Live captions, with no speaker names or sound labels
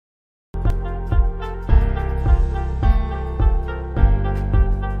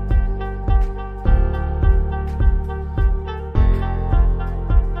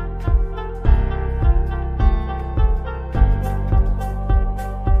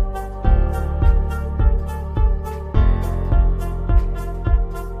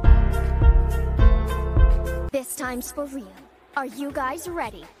time's for real. Are you guys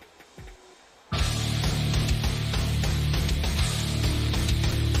ready?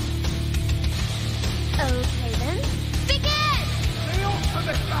 Okay then, begin! The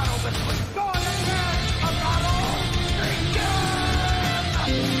ultimate battle between God and man, a battle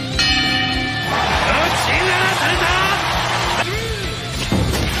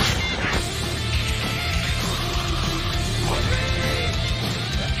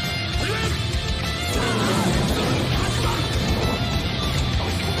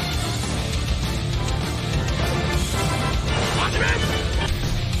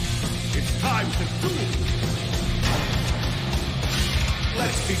It's time to duel!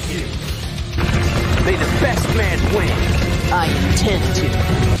 Let's begin. May the best man win. I intend to.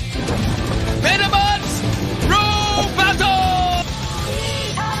 Venomous! Roll battle!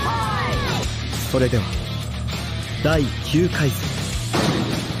 それでは第9回戦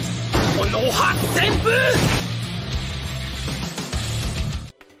この発旋風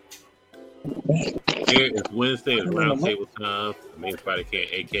Here is Wednesday at Roundtable time. The main fighter king,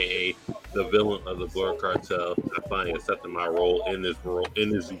 aka the villain of the Blerd Cartel. I finally accepted my role in this verse of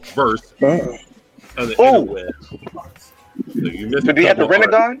the interweb. So you missed Did he have the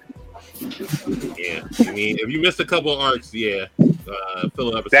Renegon? Yeah, I mean, if you missed a couple of arcs, yeah,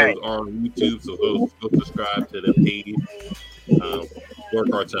 filler episodes are on YouTube, so go subscribe to the page. Blerd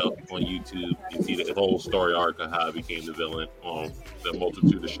Cartel on YouTube. You see the whole story arc of how I became the villain on the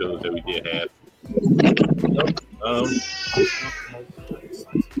multitude of shows that we did have.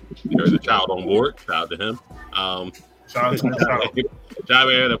 There's a child on board. Shout out to him. Job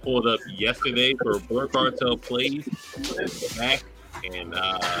I had pulled up yesterday for Blerd Cartel plays is back, and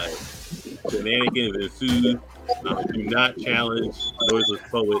shenanigans ensued. Do not challenge Noiseless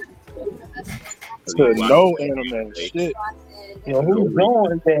Poet to no anime shit. Yo, who's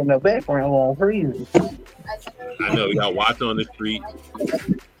going there in the background on freezing? I know, we got Watch on the Street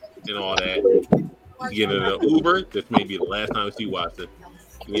and all that. Getting in an Uber. This may be the last time we see Watson.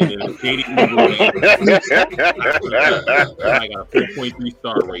 Getting in a shady Uber. I got a 4.3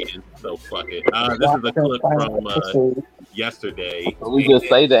 star rating, so fuck it. This is a clip from yesterday. Can we just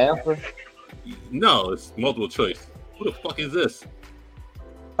say the answer? No, it's multiple choice. Who the fuck is this?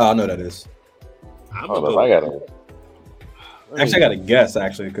 I know that is. I got it. Actually, I got to guess,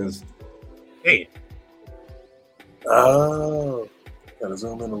 because... Hey. Oh. Gotta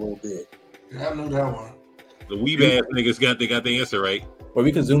zoom in a little bit. Yeah, I knew that one. The weeb ass niggas got the answer right. Well,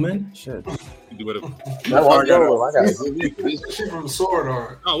 we can zoom in? Shit. You do whatever. I got it. Shit from the sword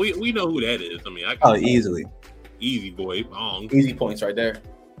art. Oh, we know who that is. I mean, Easily. Easy boy. Bong. Easy points right there.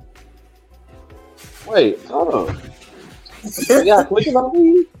 Wait, hold on. You got clicking on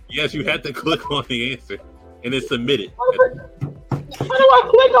me? Yes, you had to click on the answer, and it's submitted. How do I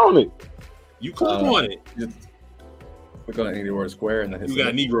click on it? You click on it. Click on any word square, and then you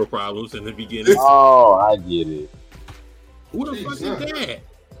got Negro problems in the beginning. Oh, I get it. Who the fuck is that?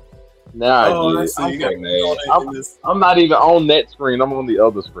 Now I get it. I'm not even on that screen. I'm on the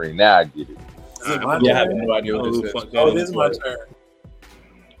other screen. Now I get it. I have no idea what this is. Oh, this is my turn.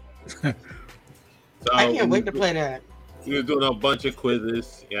 So I can't wait to play that. We were doing a bunch of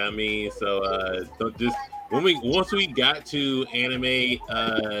quizzes. You know what I mean? So just once we got to anime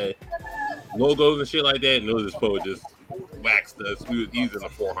logos and shit like that, Noiseless Poet just waxed us. We was using the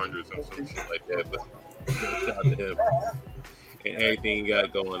 400s and some shit like that. But shout out to him and everything he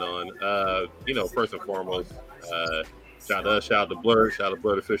got going on. First and foremost, shout out to Blerd, shout out to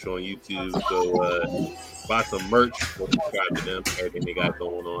Blerd Official on YouTube. So buy some merch, go subscribe to them, everything they got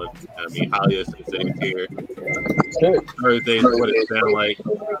going on. I mean, Holly is here. Thursday is what it sound like.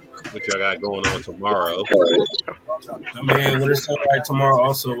 What y'all got going on tomorrow? I mean, what it sound like tomorrow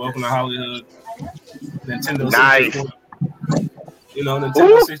also. Welcome to Hollywood. Nintendo 64.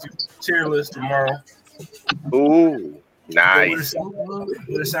 Nintendo 64 tier list tomorrow. Ooh, nice.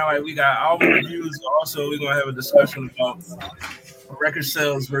 What it sound like, we got album reviews. Also, we're going to have a discussion about record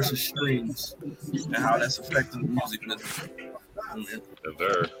sales versus streams and how that's affecting the music business.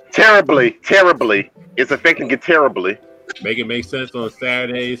 Terribly. It's affecting it terribly. Make it make sense on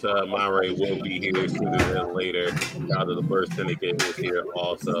Saturdays. Monterey will be here sooner than later. Shout out to the Burst Syndicate is here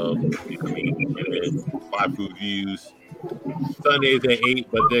also. And Five Food Views. Sundays at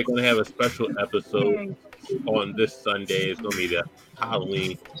 8, but they're going to have a special episode on this Sunday. It's going to be the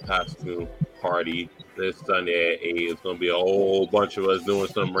Halloween costume party this Sunday at 8. It's going to be a whole bunch of us doing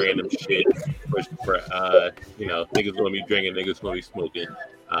some random shit. Niggas going to be drinking, niggas going to be smoking.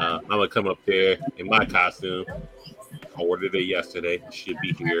 I'm going to come up there in my costume. I ordered it yesterday. It should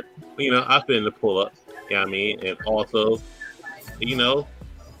be here. I've been to pull up. You know what I mean? And also, you want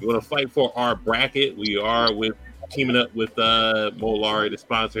to fight for our bracket. We are with teaming up with Molar to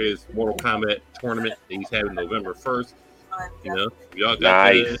sponsor his Mortal Kombat tournament that he's having November 1st. You know, y'all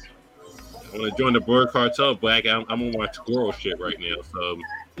got nice. I want to join the Blerd Cartel, but I'm on my squirrel shit right now. So,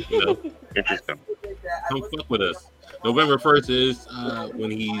 you know, interesting. Come fuck with us. November 1st is when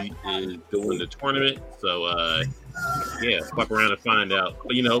he is doing the tournament. So, yeah, fuck around and find out.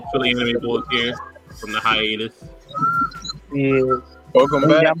 But, you know, Philly Anime Boys here from the hiatus. Yeah. Welcome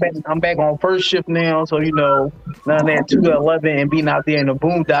back. I'm back on first shift now, so you know, none of that 2 to 11 and being out there in the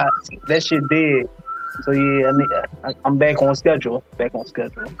boondocks, that shit dead. So yeah, I'm back on schedule. And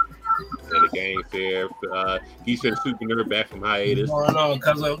the gang's here. He said Super Nerd back from hiatus.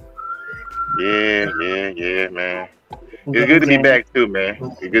 Yeah, man. It's good to be back too, man.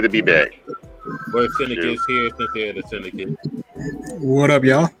 It's good to be back. Well, Syndicate's here since they're the Syndicate. What up,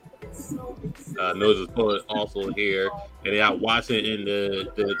 y'all? Nose is also here, and they out watching in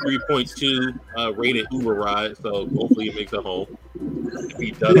the 3.2 rated Uber ride. So hopefully he makes it home. If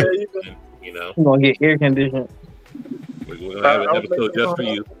he doesn't, then, you know, we're gonna get air conditioned. We're gonna have an episode just for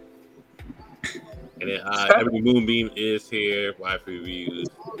you. And then Ebony Moonbeam is here. Wife reviews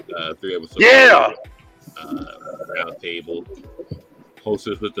 3 episodes. Yeah. Roundtable.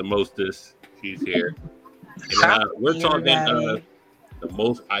 Hostess with the mostest. She's here. And we're talking the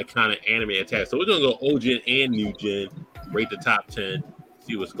most iconic anime attack. So we're gonna go old gen and new gen, rate the top 10,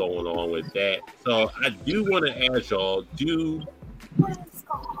 see what's going on with that. So I do want to ask y'all,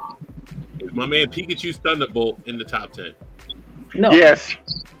 is my man Pikachu's Thunderbolt in the top 10? No. Yes,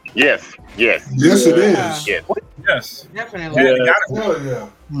 it is. Yes, definitely.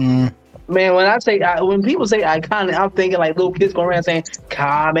 Yeah. Man, when people say iconic, I'm thinking like little kids going around saying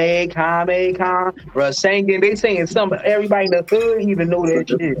Kame, Rasengan. They saying something. Everybody in the hood even know that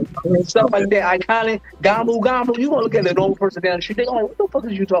shit. And stuff like that. Iconic, Gambu. You gonna look at the normal person down the street? They going, what the fuck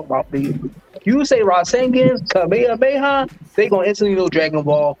is you talking about, please? You say Rasengan, Kamehameha, they gonna instantly know Dragon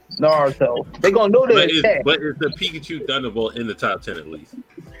Ball, Naruto. They gonna know that. But is the Pikachu Thunderbolt in the top 10 at least?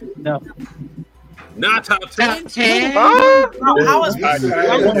 No. Not top 10. How is not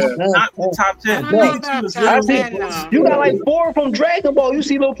top 10? You got like 4 from Dragon Ball. You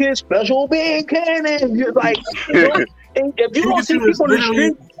see little kids special big cannon. You're like, if you don't see people in the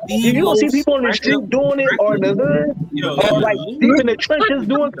street, if you don't see people in the street doing it or in the hood, or like deep in the trenches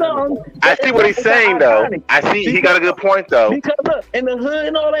doing something. I see what he's saying though. I see he got a good point though. Because look, in the hood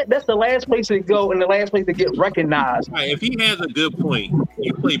and all that, that's the last place to go and the last place to get recognized. All right, if he has a good point,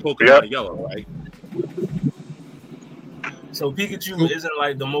 you play Pokemon Yellow, right? So Pikachu isn't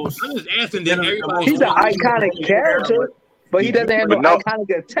like the most. I'm just asking that everybody. He's an iconic character, but he doesn't have no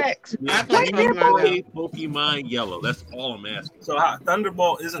iconic attacks. I play Pokemon Yellow. That's all I'm asking. So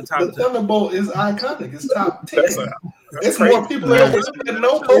Thunderbolt isn't top 10. Thunderbolt is iconic. It's top 10. It's more people that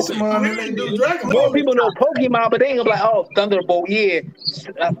know Pokemon than they do Dragon Ball. More people know Pokemon, but they ain't gonna be like, oh, Thunderbolt, yeah.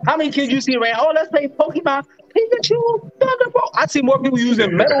 How many kids you see around? Oh, let's play Pokemon. Pikachu, Thunderbolt. I see more people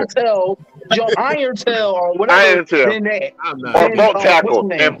using Metal Tail, Iron Tail, or whatever than that. Or Bolt Tackle.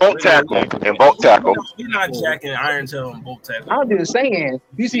 And Bolt Tackle. You're not jacking Iron Tail and Bolt Tackle. I'm just saying,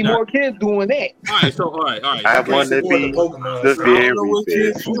 you see more kids doing that. All right. I want to be the very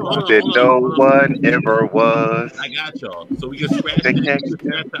best that no one ever was. I got y'all. So we can scratch the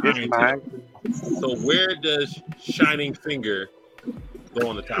Iron Tail. So where does Shining Finger go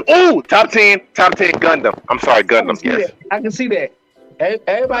on the top? Oh, top 10 Gundam. I'm sorry, Gundam. Yes, I can see that.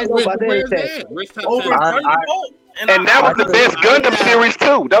 Everybody knows about that. And that was the best Gundam series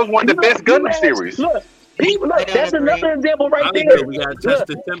too. That was one of the best Gundam series. Look, that's another example right there. We gotta test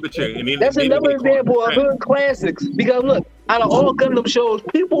the temperature. That's another example of hood classics. Because look, out of all Gundam shows,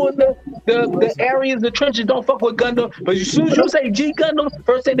 people in the areas, the trenches don't fuck with Gundam. But as soon as you say G Gundam,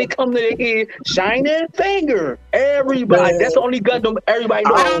 first thing they come to their head, Shining Finger. Everybody. That's the only Gundam everybody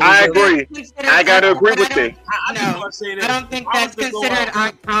knows. I agree. I gotta agree with you. I don't think that's considered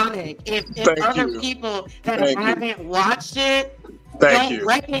iconic. If other people that haven't watched it don't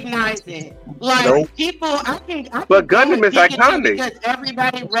recognize it. Like people, I think but Gundam is iconic because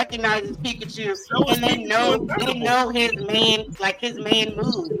everybody recognizes Pikachu and they know his main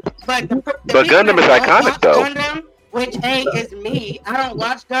move. But Gundam is iconic though. Gundam, which is me. I don't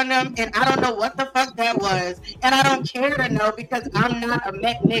watch Gundam and I don't know what the fuck that was, and I don't care to know because I'm not a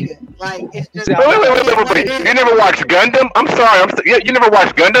mech nigga. Like it's just. Wait. You never watched Gundam? I'm sorry. You never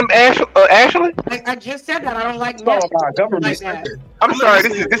watched Gundam, Ashley? Like I just said that I don't like mech like that. I'm sorry.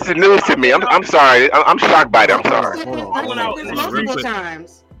 This is news to me. I'm sorry. I'm shocked by it. I'm sorry. Multiple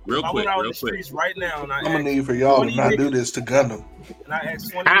times. Real I quick, went out in real the quick. streets right now, and I'm gonna need for y'all to not do this to Gundam. And I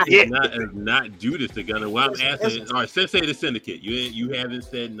asked 20 niggas. Not do this to Gunner. What I'm asking, all right, Sensei the Syndicate. You haven't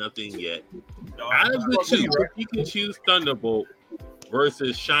said nothing yet. Out of the two, if you can choose Thunderbolt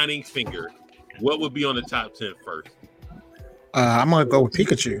versus Shining Finger, what would be on the top 10 first? I'm gonna go with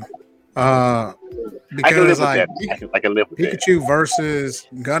Pikachu. Because like I can live with Pikachu versus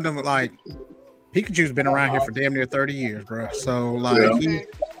Gundam, like Pikachu's been around here for damn near 30 years, bro. So like you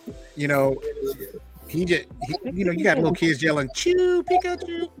got little kids yelling "Chew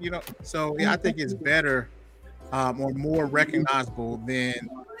Pikachu," So yeah, I think it's better or more recognizable than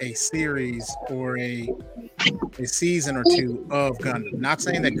a series or a season or two of Gundam. Not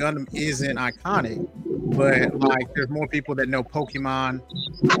saying that Gundam isn't iconic, but like there's more people that know Pokemon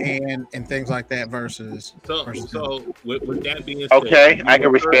and things like that versus. So with that being said, okay, I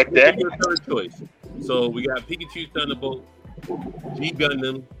can respect that. Your third choice. So we got Pikachu, Thunderbolt, G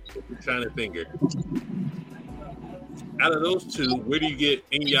Gundam, Shining Finger. Out of those two, where do you get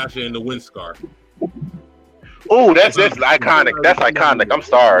Inuyasha and the Windscar? Oh, that's iconic. That's iconic. I'm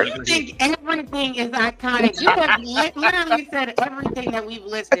sorry. You think everything is iconic? You have literally said everything that we've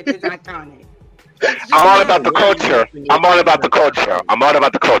listed is iconic. I'm all about the culture. I'm all about the culture. I'm all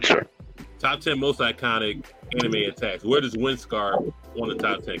about the culture. Top 10 most iconic anime attacks. Where does Windscar on the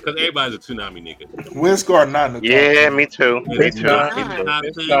top 10? Because everybody's a Toonami nigga. Windscar not in the top 10. Yeah, me too. Me too. It's not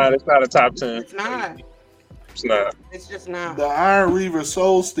a top 10. It's not. It's not. It's just not. The Iron Reaver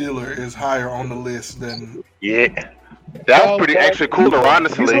Soul Stealer is higher on the list than. Yeah, that was pretty actually cooler,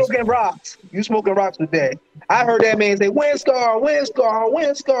 honestly. You smoking rocks today. I heard that man say Windscar, Windscar,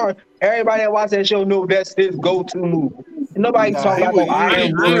 Windscar. Everybody that watch that show know that's his go-to move. Nobody talking about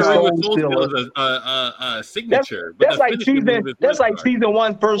Iron Reaver Soul Stealer. A signature. That's like season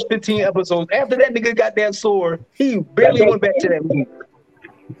 1, first 15 episodes. After that nigga got that sword, he barely went back to that movie.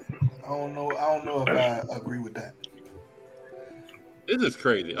 I don't know if I agree with that. This is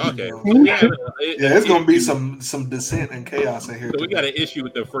crazy. Okay. It's gonna be some dissent and chaos in here. So we got an issue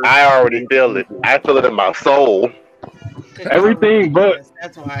with the first. I already feel it. I feel it in my soul. Everything but.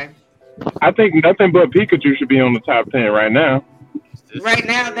 That's why. I think nothing but Pikachu should be on the top 10 right now. Right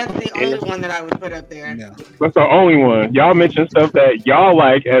now, that's the only one that I would put up there. Yeah. That's the only one. Y'all mentioned stuff that y'all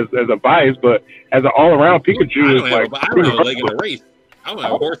like as a bias, but as an all-around Pikachu is like. I don't have a leg in the race. I don't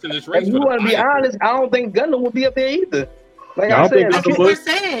have a horse in this race. If you want to be honest, I don't think Gundam will be up there either. Like I I said, That's what we're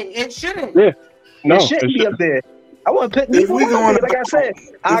saying. It shouldn't. Yeah. No, it shouldn't be up there. I want to put neither one up there. Like I said,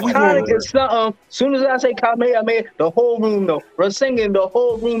 iconic is something. As soon as I say Kamehameha, the whole room know. Rasengan, the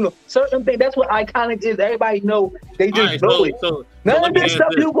whole room know. Certain things. That's what iconic is. Everybody know. They just know it. None of this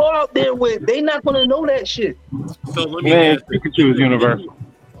stuff you go out there with, they not gonna know that shit. So let me ask this. Pikachu is universal.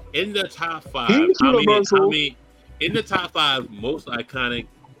 In the top 5, He's universal. In the top 5 most iconic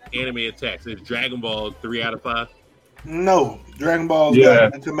anime attacks, is Dragon Ball 3 out of 5? No, Dragon Ball's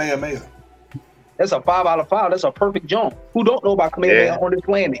got Kamehameha. That's a 5 out of 5. That's a perfect jump. Who don't know about Kamehameha on this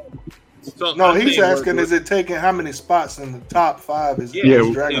planet? So no, he's asking, is it taking how many spots in the top 5 is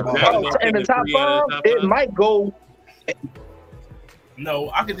Dragon Ball? In the top 5, it might go.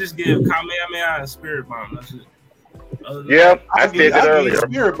 No, I could just give Kamehameha and Spirit Bomb. That's it. I said it earlier.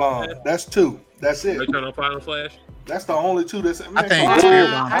 Spirit Bomb. That's 2. That's it. Return on Final Flash. That's the only 2 that's. I think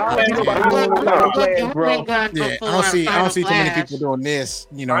Spirit Bomb. I don't see too many people doing this.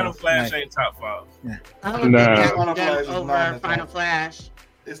 Final Flash ain't top 5. Yeah. Final Flash.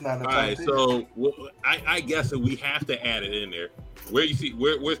 It's not in the top 10. So I guess that we have to add it in there. Where's the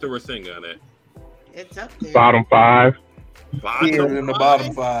Rasengan at? It's up there. Bottom 5. Yeah, in the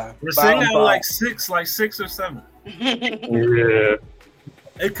bottom 5. Rasengan like 6 or 7. Yeah.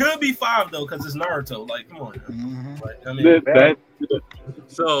 It could be 5 though, because it's Naruto. Like, come on. Mm-hmm. Like, I mean,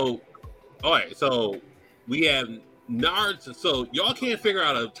 so, all right. So we have Naruto. So y'all can't figure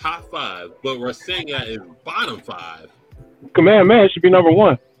out a top 5, but Rasengan is bottom 5. Kamehameha should be number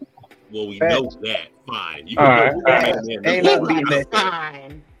 1. Well, we know that. Fine. You All can right. Ain't nothing beating that.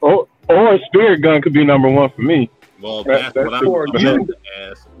 Fine. Or a Spirit Gun could be number 1 for me. Well, that's what I'm going to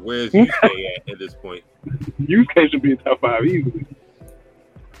ask. Where's UK at this point? UK should be in top 5 easily.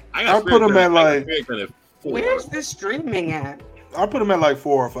 I'll put him at like. Where's the streaming at? I'll put him at like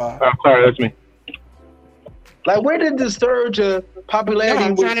 4 or 5. Oh, sorry, that's me. Like, where did the surge of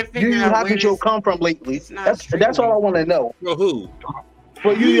popularity with Yu Yu Hakusho come from lately? That's all I want to know. Well, who?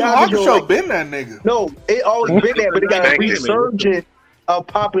 Well, Yu Yu Hakusho been that nigga. No, it always been there, but it got a resurgence of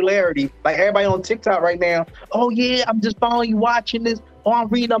popularity. Like everybody on TikTok right now. Oh yeah, I'm just following you, watching this. Oh, I'm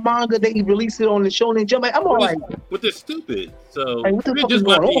reading a manga. They released it on the Shonen Jump. I'm all like, "What is stupid?" So like, what the fuck just is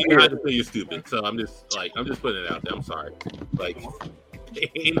going on you here? had to say you're stupid. So I'm just putting it out there. I'm sorry. Like,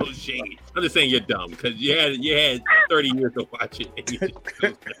 Ain't no shade. I'm just saying you're dumb because you had 30 years to watch it.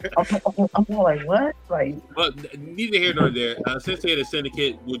 And I'm like, what? Like, but neither here nor there. Since they had a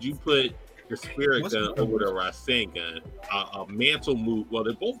syndicate, would you put your spirit gun over the Rasengan? A mantle move. Well,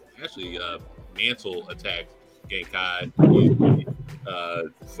 they're both actually mantle attacks. Genkai.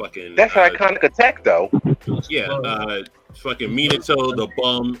 Fucking. That's an iconic attack, though. Yeah. Fucking Minato, the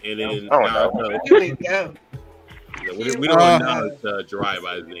bum, and then Naruto. Here we go. We don't acknowledge Jiraiya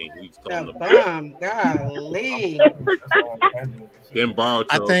by his name. We just call him the bomb. Golly. Then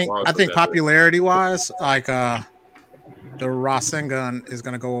Boruto. I think popularity wise, like the Rasengan is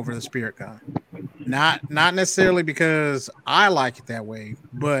going to go over the Spirit Gun. Not necessarily because I like it that way,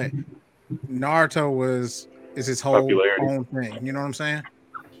 but Naruto is his whole own thing. You know what I'm saying?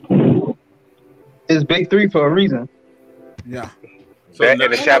 It's big three for a reason. Yeah. So and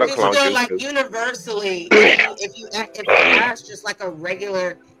the Shadow Clone. So like universally, if you ask just like a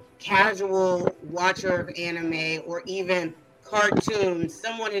regular casual watcher of anime or even cartoons,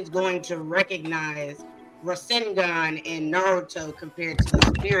 someone is going to recognize Rasengan and Naruto compared to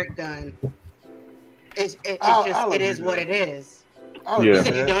the Spirit Gun. It is what it is.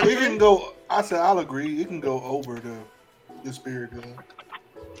 Yeah. We can go. I said I'll agree. You can go over the Spirit Gun.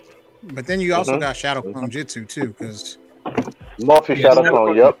 But then you also got Shadow Clone Jutsu too, because Shadow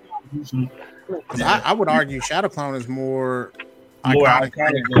Clone. Yep. I would argue Shadow Clone is more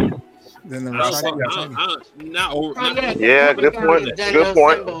iconic than the Rasengan. Yeah, good point. Good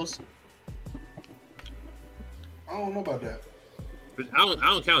point. I don't know about that. But I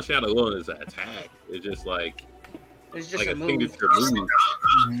don't count Shadow Clone as an attack. It's just like it's just a move. signature move.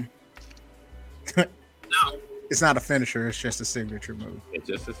 No. It's not a finisher. It's just a signature move. It's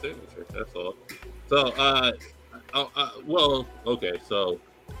just a signature. That's all. So, well, okay. So,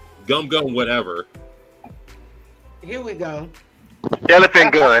 Gum whatever. Here we go.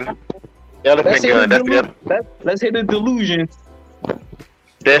 Elephant gun. Elephant gun. That's it. Let's hit the delusion.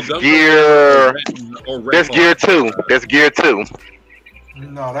 That's gear. That's gear 2. That's gear 2.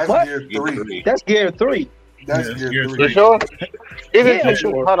 No, that's gear 3. That's gear 3. That's gear 3. You sure? Yeah,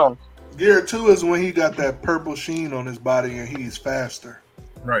 sure. Hold on. Gear 2 is when he got that purple sheen on his body and he's faster.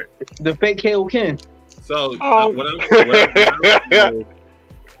 Right. The fake Kaioken. So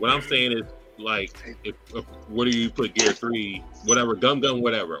what I'm saying is like, if what do you put gear 3? Whatever, Gum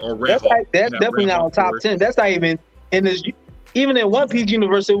whatever, or Red Hawk. That's definitely not on top 10. That's not even in this. Even in One Piece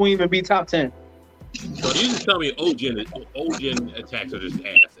universe, it won't even be top 10. So you just tell me Ojin attacks are just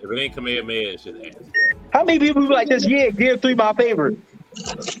ass. If it ain't Kamehameha, it's just ass. How many people be like this? Yeah, Gear 3 my favorite.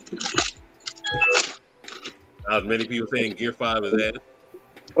 Not many people saying Gear 5 is ass.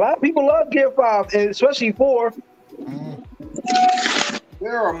 A lot of people love Gear 5, and especially 4.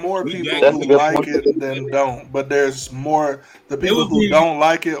 There are more people who like it than don't, but there's more. The people who don't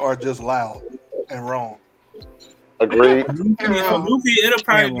like it are just loud and wrong. Agreed. For Luffy, it'll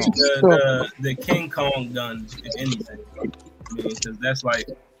probably be the King Kong gun, if anything. I mean, because that's like,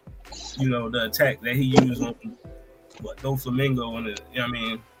 the attack that he used on Doflamingo and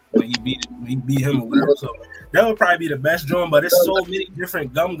when he beat him or whatever. So that would probably be the best drum. But it's so many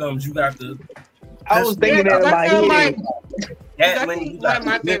different gums you got to. I was thinking that in my head. One of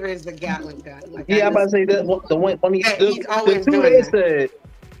my favorite is the Gatling gun. Like, I'm about to say that the one the two they said.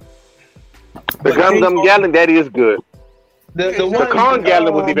 The Gum Gatling, that is good. The Kong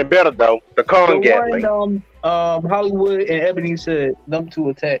Gatling was even better though. The Kong Gatling. Hollywood and Ebony said them two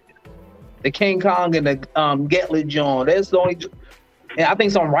attack. The King Kong and the Gatling John. That's the only. And I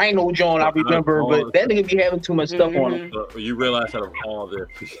think some Rhino John I remember, but that nigga be having too much stuff on him. So you realize out of all this,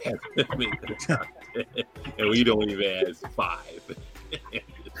 and we don't even ask 5.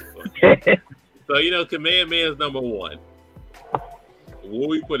 So Kamehameha is number 1. What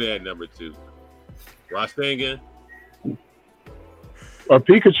we put at number 2? Rasengan or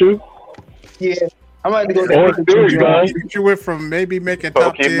Pikachu? Yeah, I'm about to go to Pikachu. Pikachu went from maybe making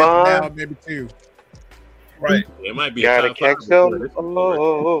top 10 now maybe 2. Right, it might be. Gotta catch them.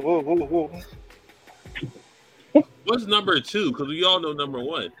 What's number 2? Because we all know number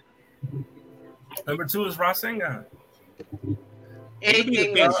 1. Number 2 is Rasengan.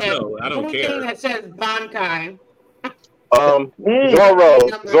 Anything that says Bankai. Zoro,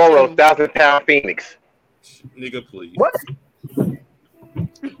 1,000-pound Phoenix. Nigga, please. What?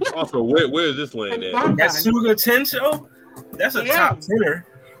 Also, where is this land at? That Suga Tensho? That's a top 10er.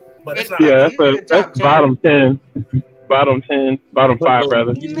 But it's not. Yeah, that's bottom 10. Bottom 10, bottom 5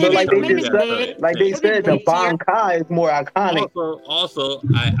 rather. But like they said, the Bankai is more iconic. Also,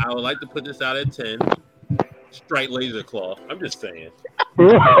 I would like to put this out at 10. Strike Laser Claw. I'm just saying.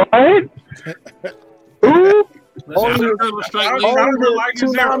 What? Like Only the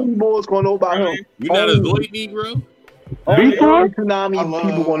Tsunami boys gonna know about him. You not a Zoid Negro? Only Tsunami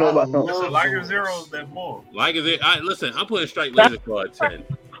people gonna know about him. Listen, Liger Zero's that ball. Liger Zero. Listen, I'm putting Strike Laser Claw 10.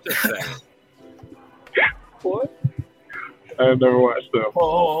 Just saying. What? I've never watched them.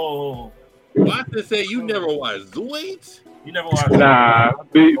 Watson said you never watched Zoids? You never watched Nah,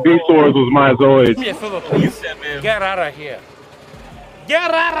 B-Swords was my Zoid. Me a favor, please. Get out of here.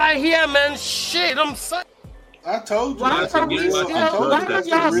 Get out of here, man. Shit, I'm sorry. I told you. Why are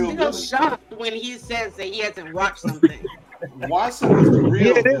y'all still shocked when he says that he hasn't watched something? Watson is the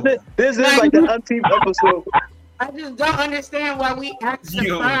real. Yeah, this is like the unteenth episode. I just don't understand why we act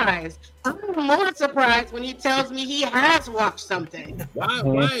surprised. I'm more surprised when he tells me he has watched something.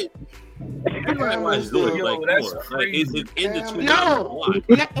 Why? That's crazy. No,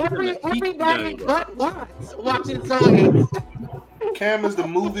 everybody but Watts watching Zoe. Cam is the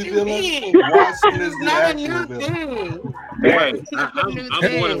movie villain. Watson is the actual villain. Right.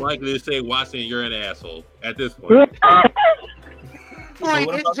 I'm more than likely to say, Watson, you're an asshole at this point.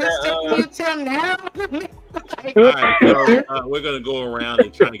 It just took you till now. All right, so, we're gonna go around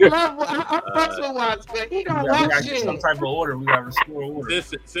and try to get. I fucks with Watts, but he don't watch shit. Some type of order. We gotta restore order.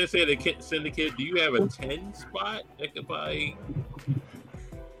 Since the Syndicate, do you have a 10 spot that could buy?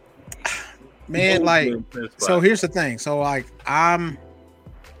 Man, like, so here's the thing. So like, I'm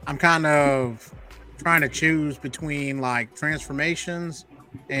kind of trying to choose between like transformations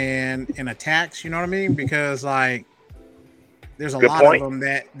and attacks. You know what I mean? Because like, there's a lot of them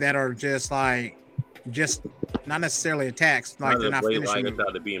that are just like, just not necessarily attacks. Like they're not finishing. Like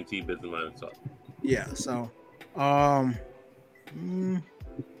out the BMT business line. So. Yeah. So, I don't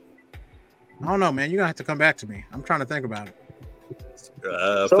know, man. You're gonna have to come back to me. I'm trying to think about it.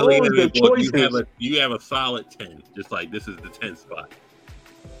 You have a solid 10, just like this is the 10 spot.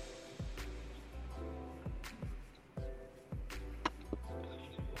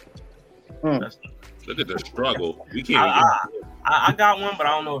 Look at the struggle. We can't. I got one, but I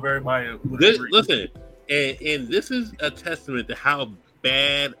don't know if everybody would agree. Listen, and this is a testament to how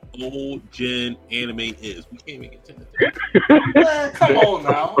bad old gen anime is. We can't make it 10. Man, come on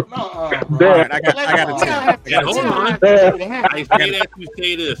now. Right, I got a 10. Hold on. I say that to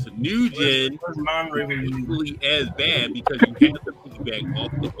say this. New gen is equally as bad because you have to piggyback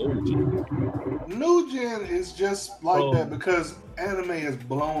off the old gen. New gen is just like that because anime has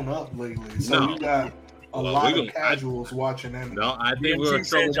blown up lately. So you got a lot of casuals watching anime. No, I think we're gonna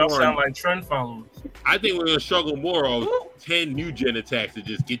struggle more. Sound like trend followers. I think we're gonna struggle more on 10 new gen attacks to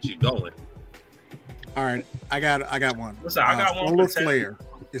just get you going. All right, I got one. Listen, I got one. Solar Flare.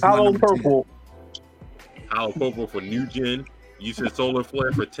 Hollow Purple. Hollow Purple for new gen. You said Solar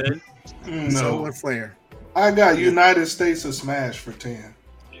Flare for 10. No. Solar Flare. I got United States of Smash for 10.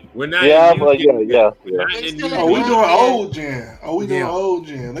 We're not. Yeah. We're doing old gen. We doing old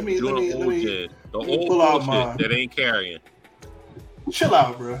gen. Let me the old pull out mine. That ain't carrying. Chill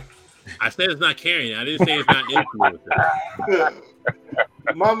out, bro. I said it's not carrying. I didn't say it's not influencing.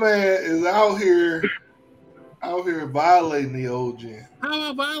 My man is out here violating the old gen. How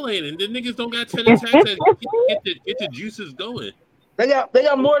am I violating? The niggas don't got 10 attacks that get the juices going. They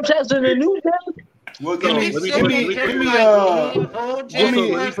got more attacks than the new gen. Well, let me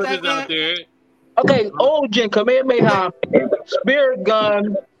put this out there. Okay, old gen, Kamehameha, Spirit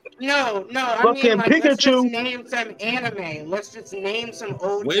Gun. No, I mean, like, Pikachu. Let's just name some anime. Let's just name some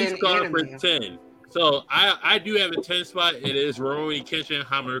old gen anime. For 10. So I do have a 10 spot. It is Rurouni Kenshin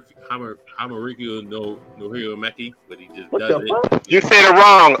Hamariku no Hiromeki, but he just does it. You said it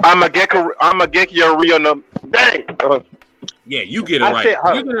wrong. I'm a Gekyo Rio no. Dang. Yeah, you get it right.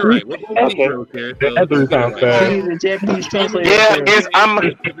 You get it right. That sounds bad. Yeah,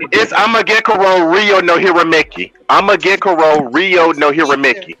 it's I'm a Gekoro Rio no Hiromeki. I'm a Gekoro Rio no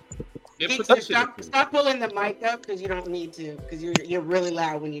Hiromeki. Stop pulling the mic up because you don't need to, because you're really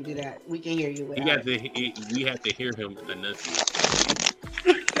loud when you do that. We can hear you. We have to hear him enunciate.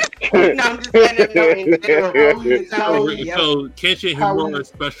 No, I'm just saying So Kenshin Himura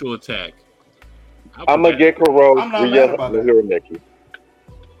special attack. I'm a Gekoro Rio no Hiromeki.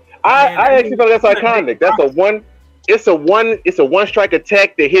 I actually thought that's iconic. That's a one strike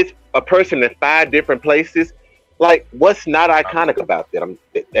attack that hits a person in 5 different places. Like, what's not iconic about that?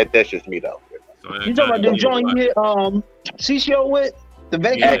 That's just me though. You talking about the joint you hit CCO with the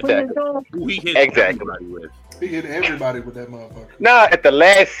exactly. He hit everybody with that motherfucker. Nah, at the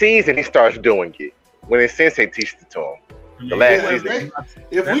last season he starts doing it when his sensei teaches it to him. The last season.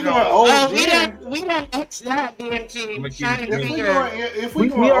 If we going old gen, we don't X that DMT. If we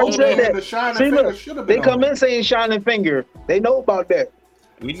going old gen, the shining finger should have been. They come in saying shining finger. They know about that.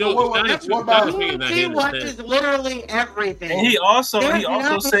 We know DMT watches literally everything. And he also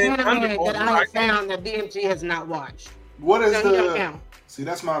said anime that I have found that DMT has not watched. What is See,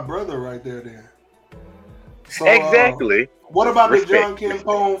 that's my brother right there. Then. So, exactly. What about the John Kim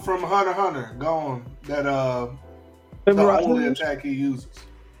poem from Hunter x Hunter? Gone. That the only attack he uses.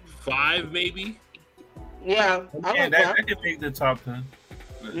 5 maybe. Yeah, that could make the top 10.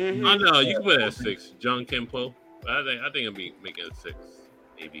 Mm-hmm. I know you can put it at 6. John Kimpo. I think it'll be making it 6,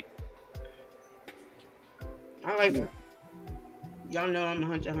 maybe. I like it. Y'all know I'm a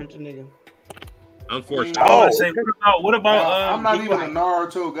Hunter nigga. Unfortunately. I want to say, what about? I'm not even a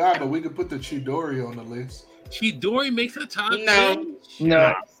Naruto guy, but we could put the Chidori on the list. Chidori makes a top 10?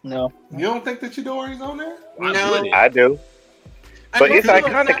 No. You don't think the Chidori's on there? No, I do. But it's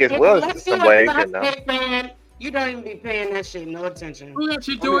iconic as well in some ways, you know. You don't even be paying that shit no attention. I'm a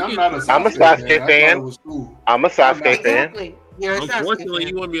Sasuke fan. I'm a Sasuke fan. Unfortunately,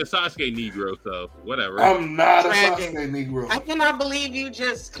 you want to be a Sasuke Negro, so whatever. I'm not a Sasuke Negro. I cannot believe you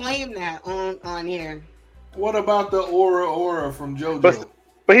just claimed that on here. What about the Aura from JoJo?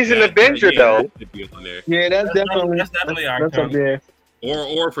 But he's an Avenger, though. Yeah, that's definitely up there.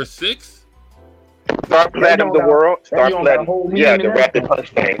 Or for 6? Star Platinum, the world. Star Platinum. Yeah, the rapid punch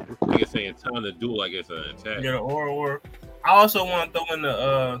thing. Nigga saying time to duel like it's an attack. Yeah, or. I also want to throw in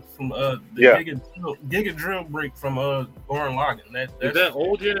the Giga Drill break from Gurren Lagann. Is that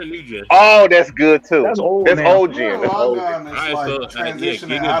old gen or new gen? Oh, that's good too. That's old. That's old gen. Gurren Lagann is like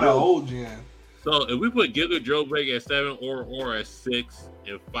transitioning out of old gen. So if we put Giga Drill break at 7 or at 6,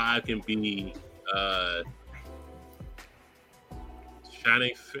 and 5 can be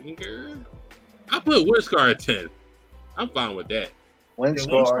Shining Finger. I put Windscar at 10. I'm fine with that.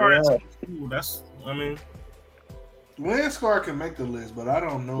 Windscar, Windscar can make the list, but I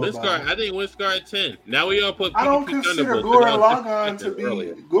don't know about it. I think Windscar at 10. Now we all put. I don't consider Gurren Lagann to be.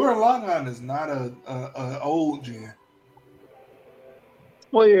 Gurren Lagann is not a old gen.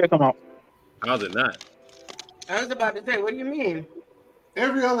 What year come out? How's it not? I was about to say, what do you mean?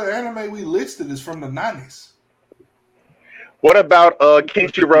 Every other anime we listed is from the 90s. What about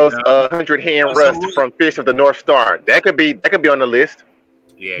Kenshiro's 100 Hand Rust from Fish of the North Star? That could be on the list.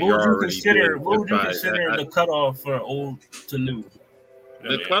 Yeah, what would you consider the cutoff for old to new?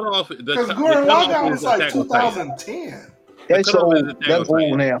 The cutoff, because Gurren Lagann was like 2010. That's old. That's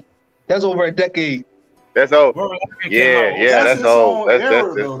old now. That's over a decade. That's old. Yeah, that's old.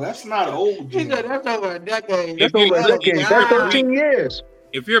 That's not old. That's over a decade. That's over a decade. That's 13 years.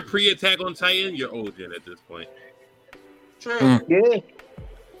 If you're pre-Attack on Titan, you're old gen at this point. True. Yeah.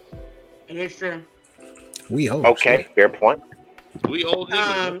 It is true. We old. Okay, fair point. We old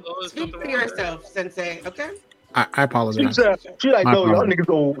niggas. Speak for yourself, Sensei. Okay. I apologize. She like, no, y'all niggas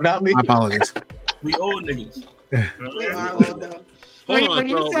old, not me. I apologize. We old niggas. We are old though.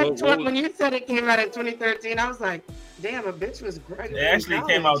 When you said it came out in 2013, I was like, damn, a bitch was great. It actually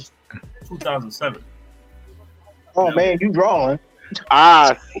came out 2007. Oh man, you drawing?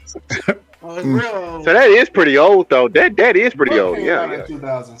 Oh, it's real old. So that is pretty old, though. That is pretty old. Yeah.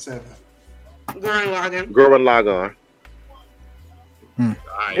 2007. Gurren Lagann.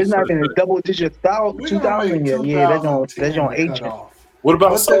 It's not in a double-digit 2000 yet. Yeah, that's on ancient. What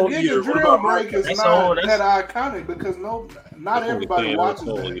about Soul Eater? Drill break is not that iconic because not everybody watches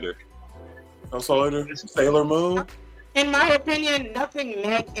that. Soul Eater, Sailor Moon. In my opinion, nothing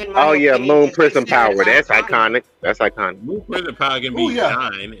met in my opinion, Moon Prison Power. That's iconic. That's iconic. Moon Prison Power can be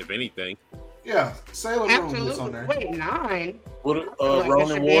 9, if anything. Yeah, Sailor Moon is on there. Wait, 9? What?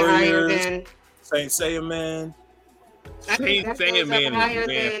 Ronin Warriors, Saint Seiya Man. Saint Seiya Man is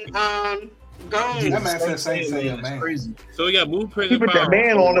nasty. That man said Saint Seiya Man. Crazy. So we got Moon Prison Put Power. that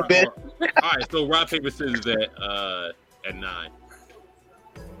man on a bit. All right, so rock paper scissors at 9.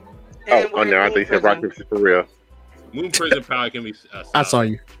 Oh no, I think you said rock paper scissors for real. Moon Prison Power can be. I saw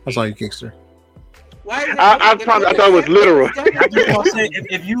you, Kickster. I thought it was literal.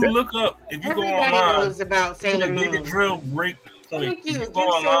 If you look up, if you go online, knows about Sailor Moon. Giga Drill break point. If you go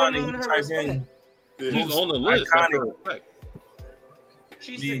online and you type in, he's on the list.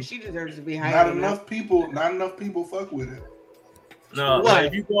 She deserves to be higher. Not enough people fuck with it. No, like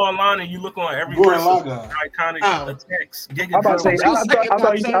if you go online and you look on every iconic attacks, I'm about to say, I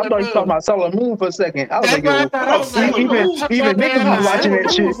thought you talking about Sailor Moon for a second. I was like, even niggas be watching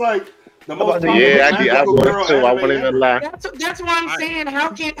that shit. Like the most I was too. I wouldn't even lie. That's why I'm saying,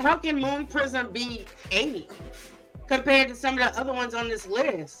 how can Moon Prison be 8 compared to some of the other ones on this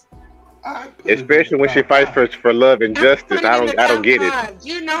list? Especially when she fights for love and justice. I don't get it. Do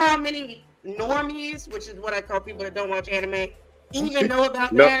you know how many normies, which is what I call people that don't watch anime, even know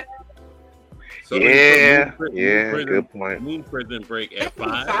about that? So good point. Moon Prison Break at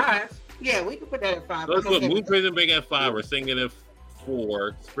 5. Yeah, we can put that at 5. So let's put Moon Prison Break at 5. We're singing at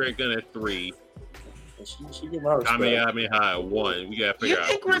 4. Spirit Gun at 3. Kamehameha at 1. We gotta figure out.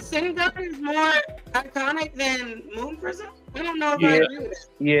 You think Rasengan is more iconic than Moon Prison? I don't know if I agree with that.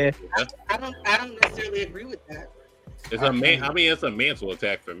 Yeah. I don't necessarily agree with that. It's it's a mantle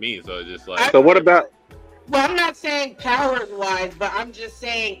attack for me. So it's just like. So what about? Well, I'm not saying powers wise, but I'm just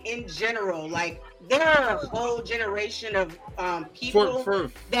saying in general, like there are a whole generation of people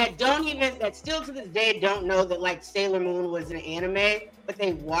that still to this day don't know that like Sailor Moon was an anime, but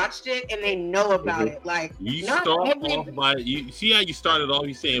they watched it and they know about it. Like you start off by you see how you started off.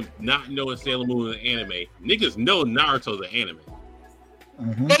 You saying not knowing Sailor Moon is an anime. Niggas know Naruto's an anime.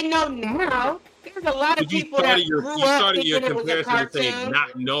 Mm-hmm. They know now. There's a lot of people that grew up thinking it was a cartoon.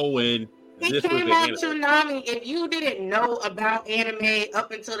 Not knowing. It came on Toonami. If you didn't know about anime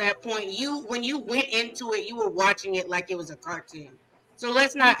up until that point, when you went into it, you were watching it like it was a cartoon. So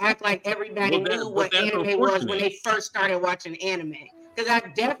let's not act like everybody knew what anime was when they first started watching anime. Because I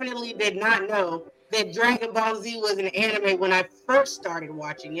definitely did not know that Dragon Ball Z was an anime when I first started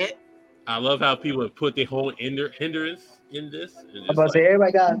watching it. I love how people have put their whole hindrance in this. I'm about to say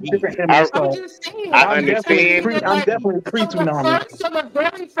everybody got different images. I'm definitely pre-Toonami. So the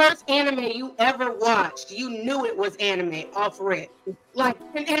very first anime you ever watched, you knew it was anime off rip. Like,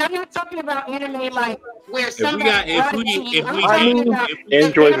 and I'm not talking about anime like where somebody Android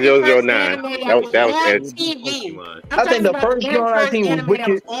 009. That was on TV. I think the first one I seen was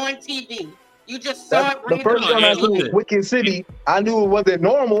Wicked on TV. You just saw it. The first one I seen was Wicked City. I knew it wasn't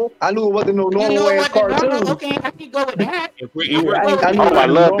normal. I knew it wasn't no normal ass cartoon. Okay, I can go with that. I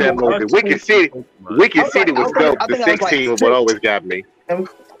love that movie. Wicked City was dope. The 16 was what always got me. I was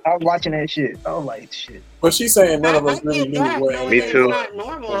watching that shit. I was like, shit. But she's saying none of us really knew what. Me too. Not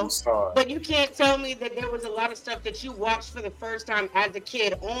normal, but you can't tell me that there was a lot of stuff that you watched for the first time as a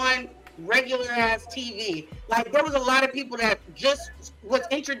kid on regular ass TV. Like there was a lot of people that just was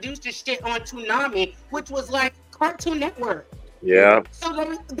introduced to shit on Toonami, which was like Cartoon Network. Yeah. So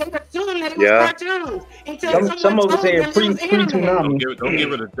they assumed that it was cartoons until some of us say pre-Toonami. Don't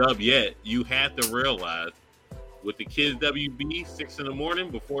give it a dub yet. You have to realize with the Kids WB 6 in the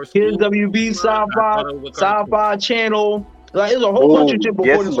morning before school. Kids WB sci-fi channel. Like there's a whole bunch of shit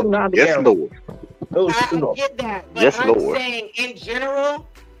before the Toonami era. I get that, but I'm saying in general.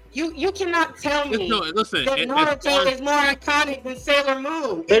 You cannot tell me that Naruto is more iconic than Sailor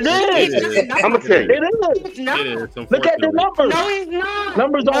Moon. It is. I'm gonna tell you. It is. Look at the numbers. No, he's not.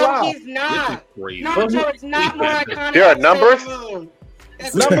 Numbers don't lie. He's not. Naruto is not more iconic. There are numbers.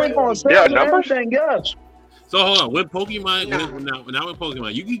 Numbers on there are numbers. Yes. So hold on. When Pokemon, now with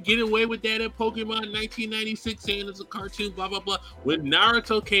Pokemon, you can get away with that at Pokemon 1996, saying it's a cartoon, blah blah blah. When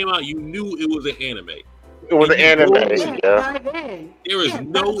Naruto came out, you knew it was an anime. It was an anime, There was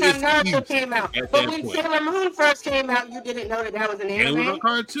no excuse came out. at but that when point. Sailor Moon first came out, you didn't know that was an anime. It was a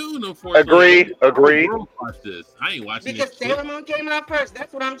cartoon, unfortunately. Agreed. I ain't watching because this Sailor Moon came out first.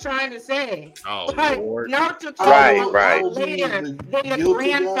 That's what I'm trying to say. Oh, Lord. Naruto came out later than the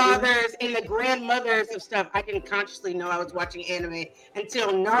grandfathers and the grandmothers of stuff. I didn't consciously know I was watching anime until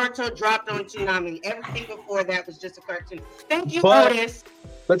Naruto dropped on Tsunami. Everything before that was just a cartoon. Thank you, Otis.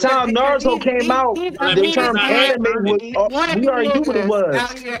 By the time Naruto came out, the term anime was, we already knew what it was.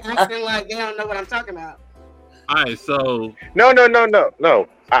 Out here acting like they don't know what I'm talking about. All right, so no.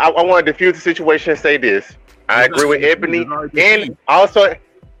 I want to diffuse the situation and say this. I agree with Ebony, and also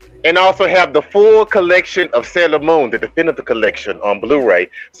have the full collection of Sailor Moon, the definitive collection on Blu-ray.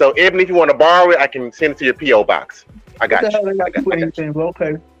 So Ebony, if you want to borrow it, I can send it to your PO box. I got you.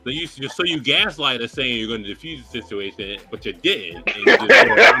 Okay. So you gaslight us saying you're going to defuse the situation, but you didn't. And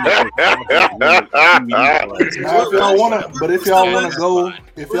if y'all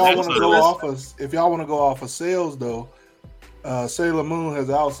want to go off of sales though, Sailor Moon has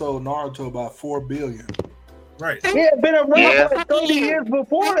outsold Naruto about $4 billion. Right. Yeah, been around for 30 years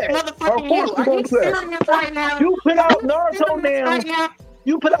before that. You put out Naruto now.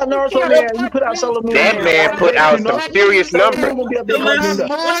 You put out Naruto there, you put out Sailor Moon. That man put out some serious numbers.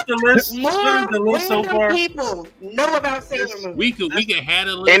 More people know about Sailor Moon. We can have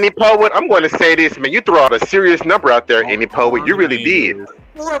a list. Any poet, I'm going to say this, man. You threw out a serious number out there, any poet. You really did.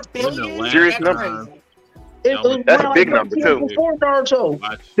 4 billion. Serious number. That's a big number too. Before Naruto,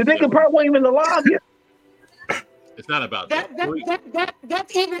 the nigga probably wasn't even alive yet. It's not about that's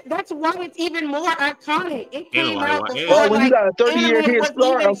why it's even more iconic. It came out before. Well, when you got a 30-year head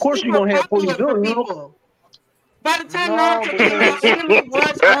start, of course you're gonna have 40 billion. By the time Naruto came out, anime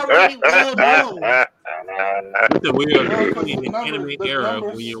was already well known. It's a weird anime era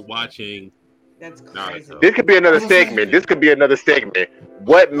when you're watching That's crazy. This could be another segment.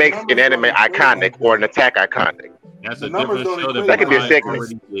 What makes an anime iconic or an attack iconic? That's The a numbers different don't show equate that could be a Brian segment.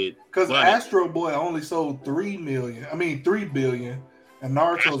 already did. Because But Astro Boy only sold 3 billion, and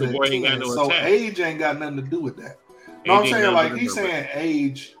Naruto's Astro at Boy ain't got 10. no So attack. age ain't got nothing to do with that. No, I'm Age ain't saying nothing like but a he's number. saying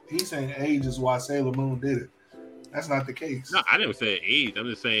age. He's saying age is why Sailor Moon did it. That's not the case. No, I never said age. I'm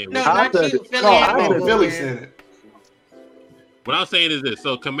just saying. No, what- not you. Philly No, Anime Boy. Philly said it. What I'm saying is this.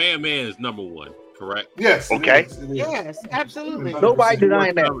 So Command Man is number one, correct? Yes. it Okay. is, it is. Yes, absolutely. Nobody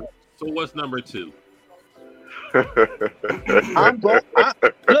denying that. So what's number two? I'm going with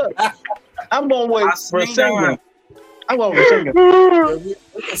Rasengan. I'm going with Rasengan.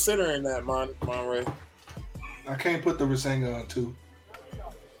 We're considering that, Monray. I can't put the Rasengan on 2.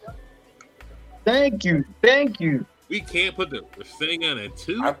 Thank you. We can't put the Rasengan at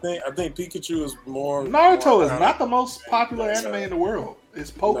 2. I think Pikachu is more. Naruto is not the most popular anime in the world.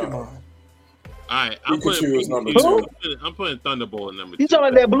 It's Pokemon. All right, I'm Pikachu is number Pikachu- 2. I'm putting Thunderbolt at number You 2. talking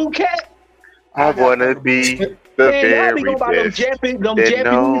about that blue cat? I wanna be the Man, y'all very be going by them best Japanese that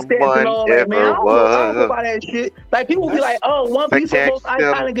stats no and one all that, man. I ever don't know was. about that shit. Like, people be like, oh, One Piece is the most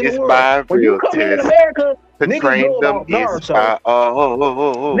iconic in It's the my world. When you real come here in test. America, To niggas train know them about is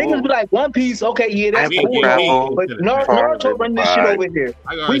Naruto. my Niggas be like, One Piece, okay, yeah, that's I cool. travel But far Naruto run this shit and over here.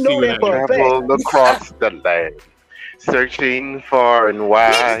 I already We see know what that for a travel fact. across the land, searching far and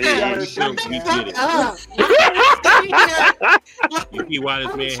wide. Shut the We fuck get it. up. You see why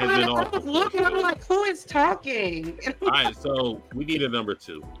this man has been off. I'm looking, I'm like, who is talking? All right, so we need a number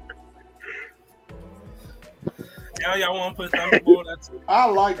 2. Y'all want to put Thunderbolt at 2? I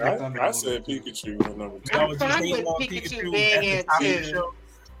like the I Thunderbolt. said Pikachu at number 2. Y'all was just fine hating with on Pikachu Pikachu being at the at top of the 2. show.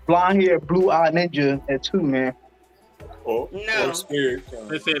 Blonde hair, blue eye ninja at 2, man. Or Spirit.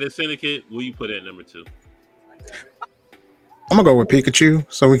 Let's say the Syndicate. Will you put it at number 2? I'm gonna go with Pikachu,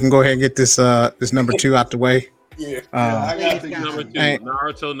 so we can go ahead and get this this number 2 out the way. Yeah. I got Number 2. Hey.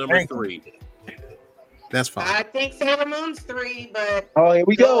 Naruto number 3. That's fine. I think Sailor Moon's 3, but Oh, here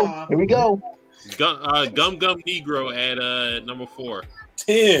we go. Here we go. Gum Gum Negro at number 4.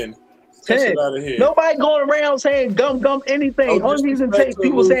 10. Get 10. out of here. Nobody going around saying gum anything. Oh, Only reason disrespect to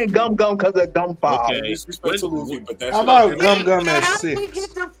people Luffy. saying gum because of gum file. Okay. Disrespect to Luffy, but that's How about what Gum at how did we 6?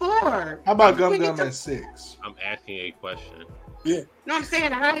 get to 4? How about Gum at 6? I'm asking a question. Yeah. No, I'm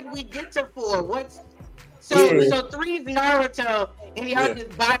saying, how did we get to 4? What's so 3's Naruto, and y'all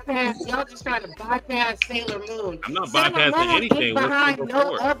just bypass. Y'all just trying to bypass Sailor Moon. I'm not Sailor bypassing Moon anything. is What's behind number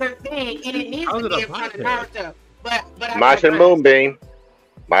no 4? other thing, and it needs How's to it be a in front of bypass? Naruto. But I Masha Moonbeam.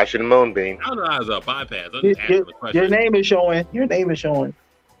 Masha Moonbeam. I don't know how it's a bypass. I'm just asking the question. Your name is showing. Your name is showing.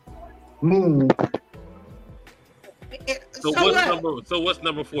 Moon. So what's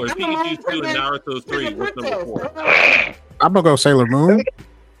number 4? If Pikachu's 2 and Naruto's 3, what's number 4? I'm gonna go Sailor Moon.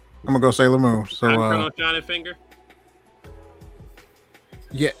 So Turn on Shining Finger?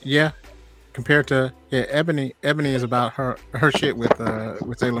 yeah. Compared to Ebony is about her shit with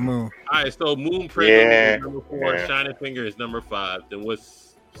Sailor Moon. All right, so Moon Prism is number 4, Yeah. Shining Finger is number 5. Then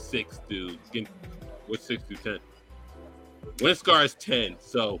what's 6 do? What's 6 through 10? Windscar is 10,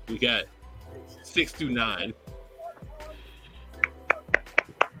 so we got 6 through 9.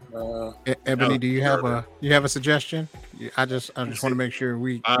 Ebony, do you have a suggestion? I just want to make sure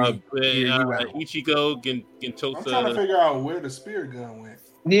we hear you out. Ichigo, I'm trying to Gentosa. figure out where the Spirit Gun went.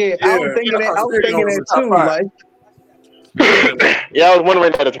 Yeah, I was thinking that too. Like, Yeah, I was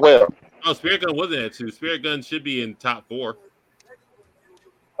wondering that as well. Oh, Spirit Gun wasn't at 2. Spirit Gun should be in top 4.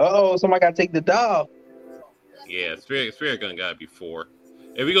 somebody got to take the dog. Yeah, Spirit Gun gotta be 4.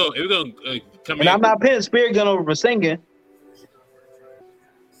 If we go come And in. I'm not pinning Spirit Gun over Rasengan.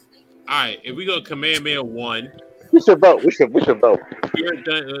 All right, if we go Command Man 1, We should vote. Spirit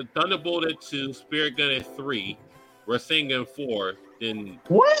Gun, Thunderbolt at 2, Spirit Gun at 3, Rasengan 4, then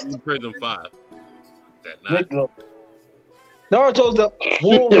What? Prism 5. Is that not? Naruto's the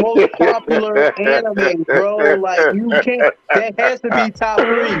world's most popular anime, bro. Like, you can't. That has to be top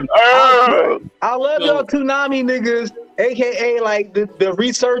 3. I love y'all Toonami niggas, aka like the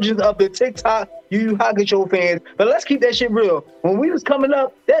resurgence of the TikTok Yu Hakusho fans. But let's keep that shit real. When we was coming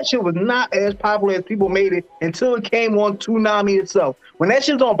up, that shit was not as popular as people made it until it came on Toonami itself. When that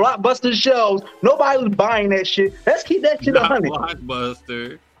shit was on Blockbuster shelves, nobody was buying that shit. Let's keep that shit 100.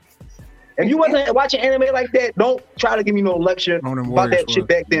 Blockbuster. If you wasn't watching anime like that, don't try to give me no lecture about that shit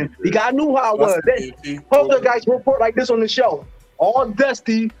back then. Because I knew how it was. Poltergeist report like this on the show. All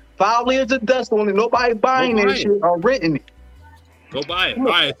dusty, 5 layers of dust on it. Nobody buying that shit or renting it. Go buy it. All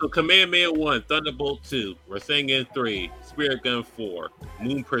right, so Command Man 1, Thunderbolt 2, Rasengan 3, Spirit Gun 4,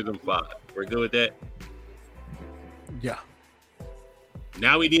 Moon Prism 5. We're good with that? Yeah.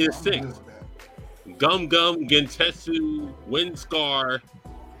 Now we need a 6. Gum Gum Gentetsu Windscar.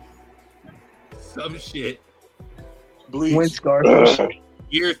 Some shit. Windscar.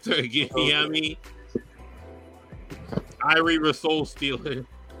 Gear 30, you know what I mean? Irie Soul Stealer.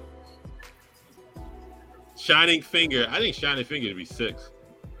 Shining Finger. I think Shining Finger would be 6.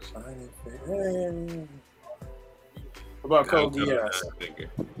 Shining Finger. What about Code Geass?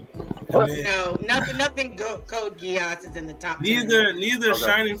 No, nothing. Code Geass is in the top 10. Neither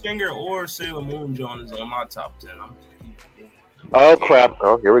Shining Finger or Sailor Moon Jones is on my top 10. Oh crap!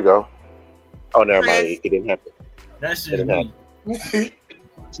 Oh, here we go. Oh, never mind. It didn't happen. That's just me.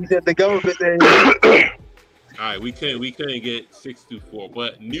 She said the government. All right, we couldn't get 6 through 4,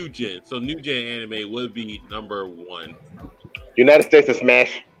 but new gen. So new gen anime would be number 1. United States of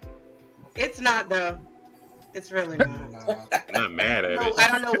Smash. It's not though. It's really not. I'm not mad at it. I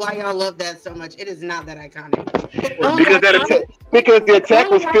don't know why y'all love that so much. It is not that iconic. Because the attack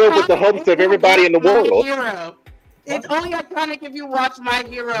was filled with the hopes of everybody in the world. Hero. It's only iconic if you watch My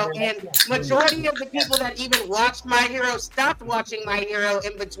Hero, and majority of the people that even watched My Hero stopped watching My Hero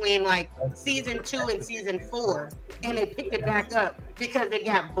in between like season 2 and season 4, and they picked it back up because it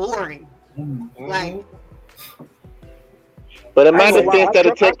got boring. Like, but in my defense, that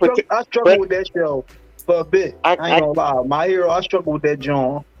attack. I struggled with that show for a bit. I ain't gonna lie. My Hero, I struggled with that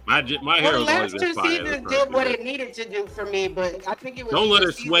John. My Hero. The last 2 seasons did what it needed to do for me, but I think it was. Don't let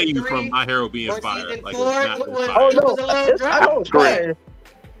it sway you from My Hero being fire. Like, it was a little dry. I know it's fire.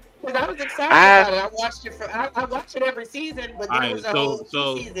 Because I was excited about it. I watched it I watched it every season, but then it was a whole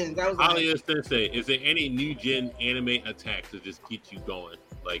 2 seasons. I was like, Sensei, is there any new gen anime attacks that just keep you going?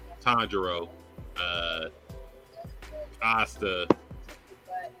 Like Tanjiro, Asta,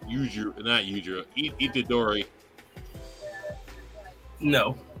 Itadori.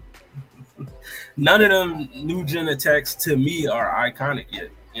 No. None of them new gen attacks to me are iconic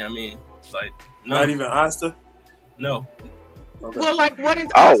yet. You know what I mean? Like not even Asta? No. Okay. Well, like what is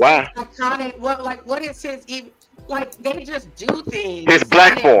iconic? What is his even? Like they just do things. His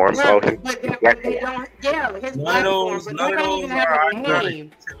black form. But they don't. Yeah, his black form. But they don't even have a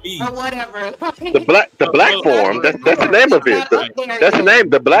name or whatever. The black form. That's the name of it. That's the name.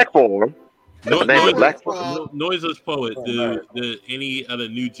 The black form. Noiseless Poet. The any other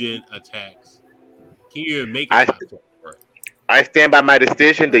new gen attacks? Can you make it? I stand by my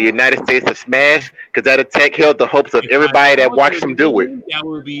decision. The United States of Smash, because that attack held the hopes of everybody that watched him do it. That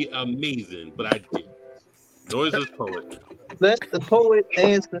would be amazing, but I didn't. Noiseless Poet. Let the poet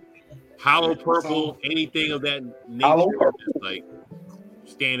answer. Hollow Purple. Anything of that nature, like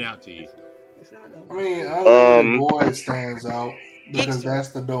stand out to you. I mean, Boy stands out because that's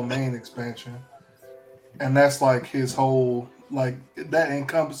the domain expansion, and that's like his whole that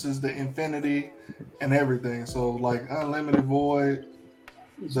encompasses the infinity and everything. So like Unlimited Void,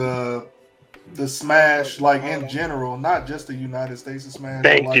 the Smash, like in general, not just the United States of Smash.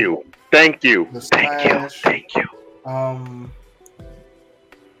 Thank you. The Smash. Thank you.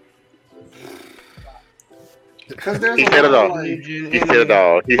 Because he said it all. He said it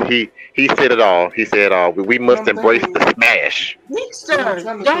all. He said it all. He said it all. We must embrace the Smash. Sir,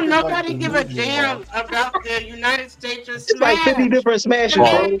 don't nobody give a damn about the United States of Smash. It's like 50 different Smashes,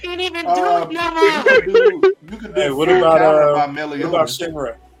 bro. They can't even do it no more. You could do what about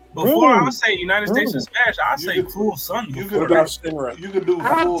Shinra? Before I say United States of Smash, I say Cruel Sun. You could do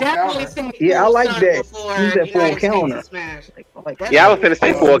full counter. Yeah, I like that. Use that full counter. Yeah, I was finna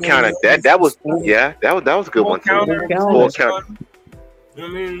say full counter. That was a good one too. Full counter. I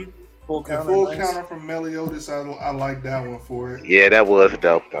mean, full counter from Meliodas. I like that one for it. Yeah, that was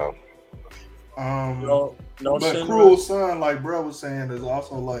dope though. But Cruel Sun, like bro was saying, is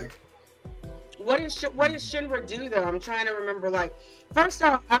also like. What does Shinra do though? I'm trying to remember. Like, first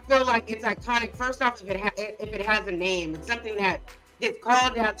off, I feel like it's iconic. First off, if it has a name, it's something that gets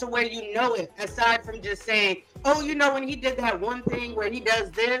called out to where you know it. Aside from just saying, "Oh, you know, when he did that one thing where he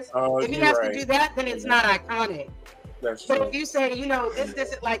does this." If he has to do that, then it's not iconic. That's but true. if you say, you know, this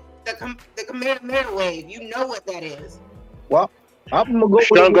is like the Kamehameha wave, you know what that is. Well, I'm gonna go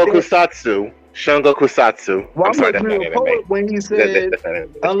Shungoku Satsu. Well, I'm sorry, that's not not anime. when he said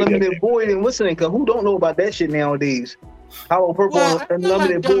Unlimited Void and listening, because who don't know about that shit nowadays? Hollow Purple and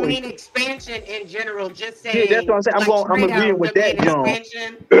Unlimited Void. Domain expansion in general, just saying. Yeah, that's what I'm saying. I'm agreeing with that, John.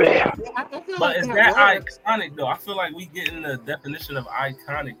 But is that iconic though? I feel like we getting the definition of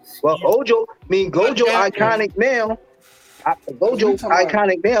iconic. Well, Gojo iconic now. Gojo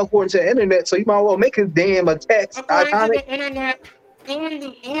iconic now according to the internet, so you might well make his damn attacks according iconic. to the internet and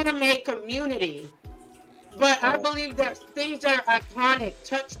the anime community. But I believe that things that are iconic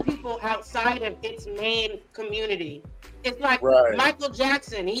touch people outside of its main community. It's like Michael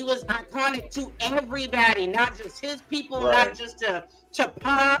Jackson. He was iconic to everybody, not just his people, not just to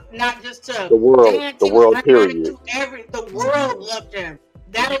pop, not just to the world. dance. The He was world. iconic Period. to the world loved him.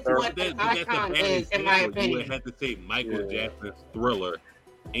 That is what an icon is, in my opinion. You would have to say Michael Jackson's Thriller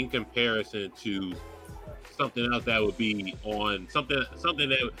in comparison to something else that would be on something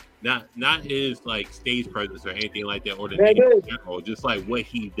that not his like stage presence or anything like that, or the name in general, just like what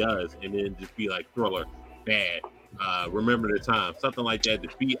he does, and then just be like Thriller, bad, Remember the Time, something like that to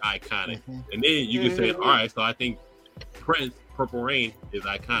be iconic. And then you can say, all right, so I think Prince, Purple Rain is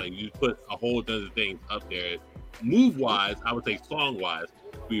iconic. You put a whole dozen things up there. Move wise, I would say song wise,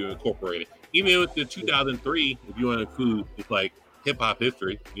 we incorporated. Even with the 2003, if you want to include just like hip hop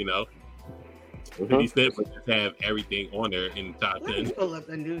history, 50 Cent would just have everything on there in the top 10. Pull up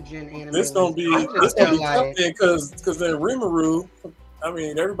a new gen anime. This gonna be tough because then Rimuru. I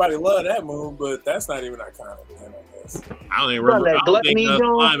mean, everybody love that move, but that's not even iconic. Man, I guess. I don't even remember. I don't think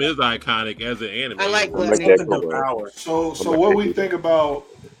Slime is iconic as an anime. I like So what we think about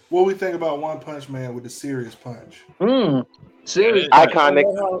One Punch Man with the serious punch? Serious iconic.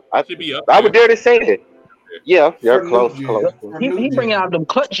 I would dare to say it. Yeah, you're close. He bring out them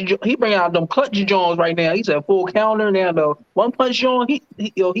clutch. He bring out them clutch Jones right now. He's a full counter now. The One Punch Jones.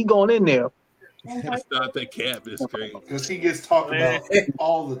 He going in there. Stop that cap is crazy because he gets talked about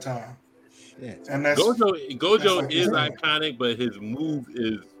all the time. Yeah. And that's Gojo is iconic, but his move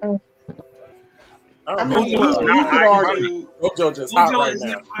is. I mean, you could argue Gojo just hot right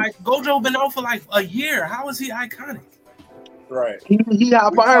now. Gojo been out for like a year. How is he iconic? Right. He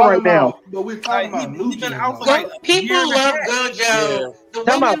hot fire right now. But we're talking about new gen. People love Gojo. Yeah. The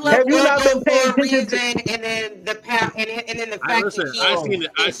women love have you not been Gojo paying for a attention reason, and then the fact that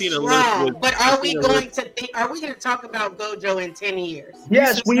I've seen a strong. list. But are we going to talk about Gojo in 10 years?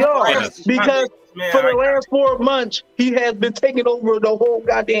 Yes, we are. Yes. Because for the last 4 months, he has been taking over the whole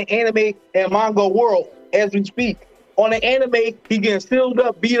goddamn anime and manga world as we speak. On the anime, he getting sealed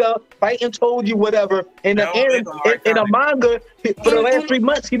up, beat up, fighting told you whatever. In the in a manga, for the last 3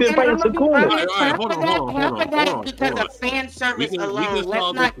 months, he been fighting Sukuna. Because of fan service alone.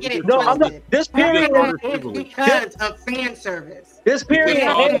 Let's not get it No, I'm not. This period is because of fan service. This period in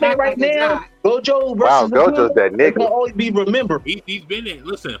anime right now, Gojo versus Gojo's that nigga. Will always be remembered. He's been there.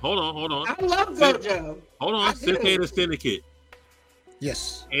 Listen, hold on. I love Gojo. Hold on, Cicada Syndicate.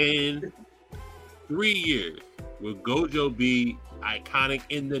 Yes. In 3 years, will Gojo be iconic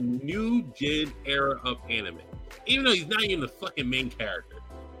in the new gen era of anime? Even though he's not even the fucking main character.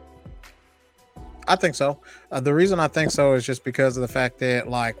 I think so. The reason I think so is just because of the fact that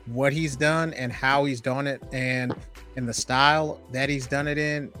like what he's done and how he's done it and the style that he's done it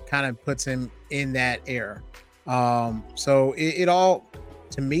in kind of puts him in that era. So it all,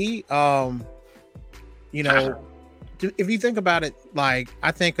 to me, if you think about it, like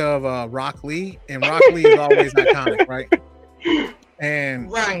I think of Rock Lee, and Rock Lee is always iconic, right?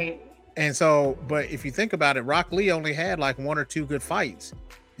 And so, but if you think about it, Rock Lee only had like 1 or 2 good fights,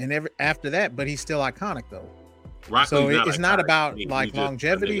 and after that, but he's still iconic though. It's not about like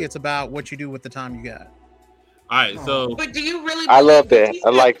longevity; it's about what you do with the time you got. All right, so. But do you really? I love that. I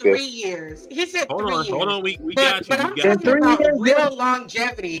like 3 this. years. He said Hold 3 on, years. hold on. We got you. But I'm talking about real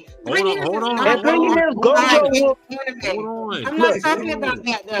longevity. 3 years Hold on. I'm not talking about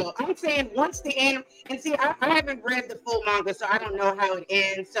that though. I'm saying once the anime, and see, I haven't read the full manga, so I don't know how it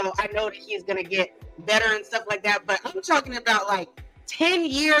ends. So I know that he's gonna get better and stuff like that. But I'm talking about like 10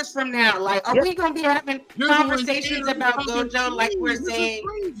 years from now. Like, are we gonna be having conversations about Gojo like we're saying?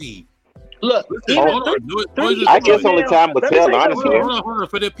 Look, I guess only time will tell, honestly. Hold on.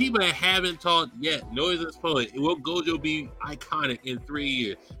 For the people that haven't talked yet, Noise is spoiled. Will Gojo be iconic in 3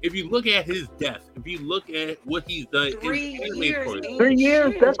 years? If you look at his death, if you look at what he's done 3 in years, anime, 3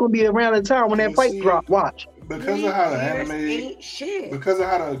 years, that's gonna be around the time when that fight drop. Watch. Because of how the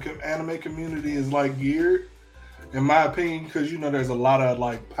anime community is like geared, in my opinion, because there's a lot of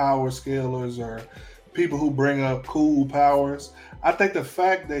like power scalers or people who bring up cool powers. I think the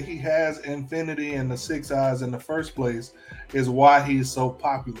fact that he has Infinity and the 6 Eyes in the first place is why he's so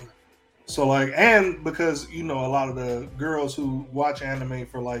popular. So like, and because a lot of the girls who watch anime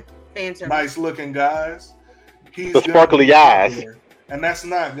for like nice looking guys, he's the sparkly eyes, and that's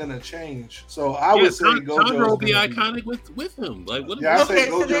not gonna change. So I would say Gojo will be iconic with him. Like, what? Yeah, I say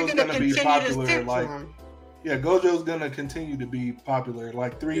Gojo's gonna be popular. Like, yeah, Gojo's gonna continue to be popular.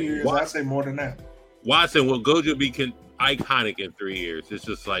 Like 3 years, I say more than that. Watson, will Gojo be iconic in 3 years? It's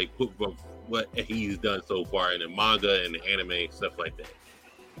just like what he's done so far in the manga and the anime, stuff like that.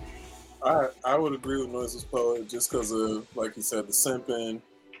 I would agree with Noise's poet just because of, like you said, the simping,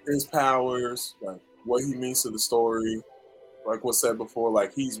 his powers, like what he means to the story. like was said before,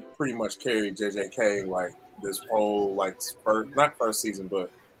 like he's pretty much carried JJK like this whole like not first season,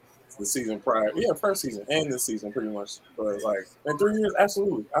 but the season prior. Yeah, first season and this season pretty much. But like in 3 years,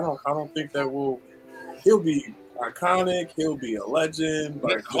 absolutely. I don't think that he'll be iconic, he'll be a legend.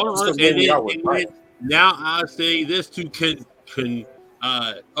 Like now I'll say this to can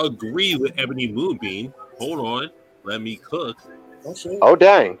agree with Ebony Moonbeam. Hold on, let me cook. Oh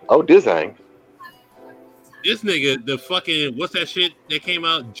dang! Oh dang! This nigga, the fucking what's that shit that came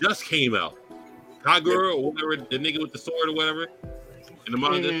out? Just came out. Kagura or whatever, the nigga with the sword or whatever. In the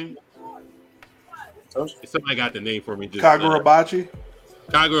manga. Somebody got the name for me. Kagura Bachi.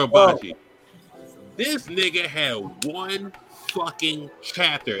 Kagura Bachi. This nigga had one fucking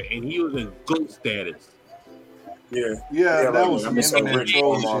chapter and he was in GOAT status. Yeah, that was some internet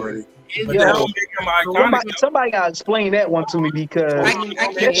trolling already. Somebody gotta explain that one to me because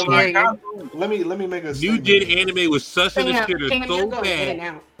let me make a New Gen anime was such an shitter so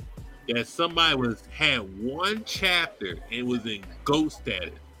bad that somebody had one chapter and was in GOAT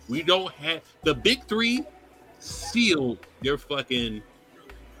status. We don't have the big three sealed their fucking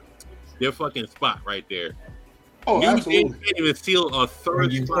spot right there. Oh, New absolutely. Gen can't even seal a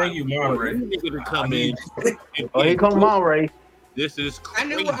third spot. Thank you, Monterey. Nigga to come in. Oh, here come Monterey. This is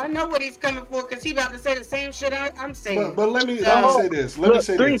crazy. I know what he's coming for because he about to say the same shit I'm saying. But let me say this. Let me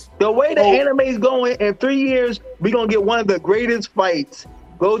say this. The way the anime is going, in 3 years, we're gonna get one of the greatest fights.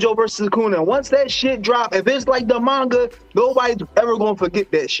 Gojo versus Sukuna. Once that shit drop, if it's like the manga, nobody's ever gonna forget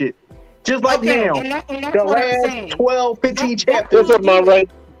that shit. Just like now, the last 12, 15 chapters. What's up, Monterey?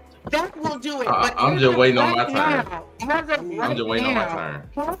 That will do it. I'm just waiting on my turn. I'm just waiting on my turn.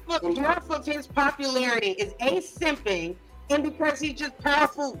 Half of his popularity is simping, and because he's just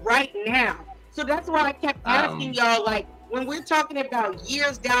powerful right now. So that's why I kept asking y'all, like, when we're talking about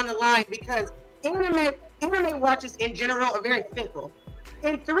years down the line, because anime watchers in general are very fickle.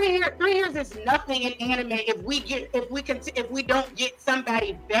 In 3 years is nothing in anime if we don't get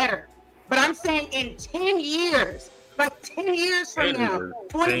somebody better. But I'm saying in 10 years, like 10 years from now,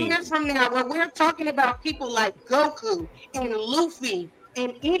 20 years from now, where we're talking about people like Goku and Luffy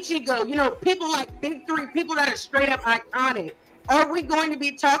and Ichigo, you know, people like Big Three, people that are straight up iconic. Are we going to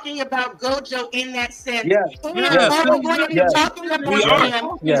be talking about Gojo in that sense? Yes. Are we going to be talking about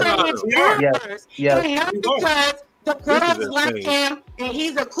him? Yes. And not because the girls like him and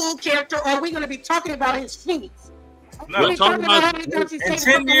he's a cool character, or are we going to be talking about his feats? No, in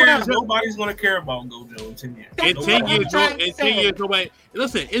 10 years, nobody's going to care about Gojo in 10 years. In 10 years, nobody.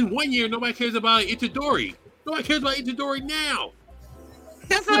 Listen, in 1 year, nobody cares about Itadori. Nobody cares about Itadori now.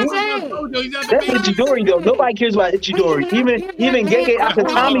 That's what I'm saying. That's Ichidori though. Nobody cares about Ichidori. Even Gege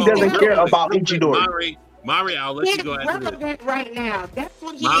Akatami doesn't care about Ichidori. Mari, I'll let you go after this. He's relevant right now. That's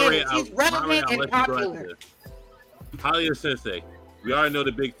what he is. He's relevant and popular. Halia Sensei, we already know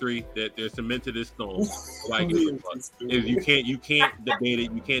the big three that they're cemented in stone. Like, if you can't debate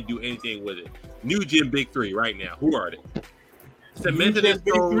it, you can't do anything with it. New Gen big three right now. Who are they? Cemented in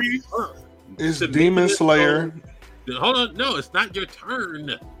stone. It's Demon Slayer. Hold on, no, it's not your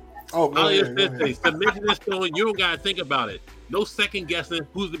turn. Oh, go ahead. Cemented in stone. You don't gotta think about it. No second guessing.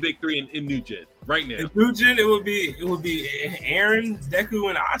 Who's the big three in New Gen right now? In New Gen, it would be Aaron, Deku,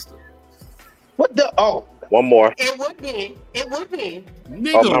 and Asta. What the? Oh. One more. It would be.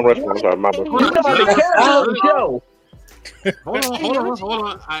 Nigga, oh, my bad. I'm sorry, my bad.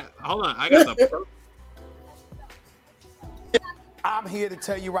 Hold on. I got the. I'm here to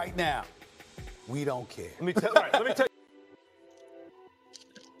tell you right now, we don't care. Let me tell you.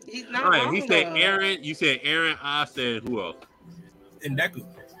 He's not all right, wrong, he said Aaron. You said Aaron, Asta, and who else? And Deku.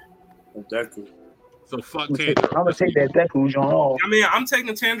 So fuck Tanjiro. I'm gonna take that Deku John. I mean, I'm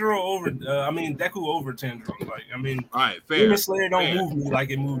taking Tanjiro over. Deku over Tanjiro. Like, I mean, all right, fair. Demon Slayer don't move me like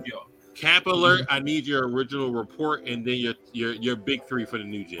it moved y'all. Cap alert! I need your original report and then your big three for the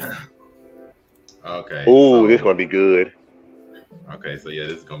New Gen. Okay. Ooh, this is gonna be good. Okay, so yeah,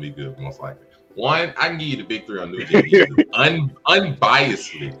 this is gonna be good most likely. One, I can give you the big three on New Gen.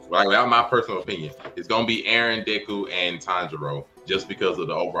 Unbiasedly, right? Without my personal opinion, it's gonna be Aaron, Deku, and Tanjiro. Just because of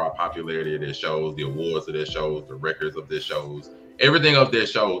the overall popularity of their shows, the awards of their shows, the records of their shows, everything of their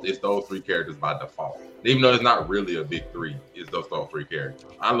shows, it's those three characters by default. Even though it's not really a big three, it's those three characters.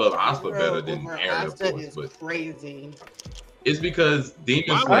 I love Asta better than Aaron, of course, but crazy. It's because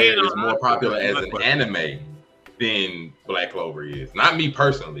Demon Slayer is more popular as an anime than Black Clover is. Not me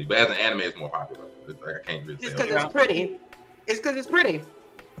personally, but as an anime, it's more popular. I can't really say. It's because it's pretty. It's because it's pretty.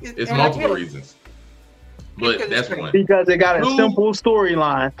 It's multiple reasons. But that's one. Because it got a simple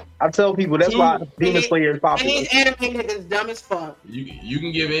storyline. I tell people that's why Demon Slayer is popular. And these anime niggas dumb as fuck. You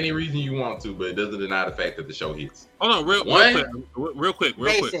can give any reason you want to, but it doesn't deny the fact that the show hits. Hold on, real quick.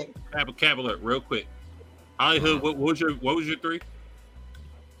 Cap alert, real quick. Ollie Hood, what was your three?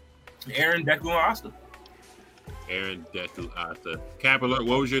 Aaron, Deku, and Asta. Aaron, Deku, Asta. Cap alert,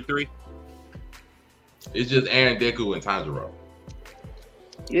 what was your three? It's just Aaron, Deku, and Tanjiro.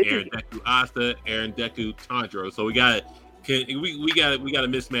 Aaron, Deku, Asta, Aaron, Deku, Tanjiro. So we got a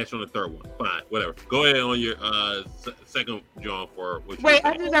mismatch on the third one. Fine, whatever. Go ahead on your second, John, for what you Wait,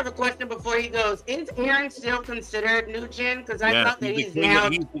 I just have a question before he goes. Is Aaron still considered new gen? Because I thought that he's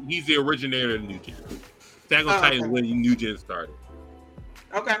the originator of new gen. Attack on Titan is when new gen started.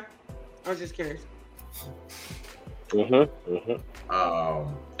 Okay, I was just curious. As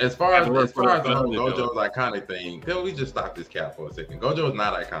far as the Gojo's iconic thing, can we just stop this cap for a second? Gojo is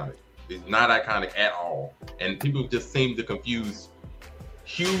not iconic. He's not iconic at all, and people just seem to confuse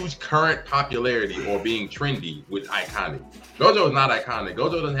huge current popularity or being trendy with iconic. Gojo is not iconic.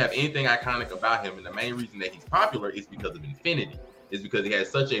 Gojo doesn't have anything iconic about him, and the main reason that he's popular is because of Infinity. It's because he has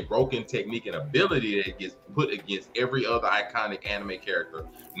such a broken technique and ability that it gets put against every other iconic anime character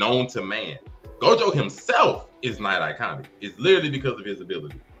known to man. Gojo himself is not iconic. It's literally because of his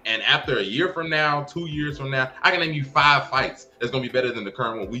ability. And after a year from now, 2 years from now, I can name you 5 fights that's going to be better than the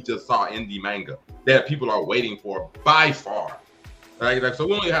current one we just saw in the manga that people are waiting for by far. Right? Like, so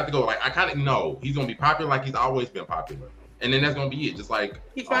we only have to go like iconic. No, he's going to be popular like he's always been popular. And then that's going to be it. Just like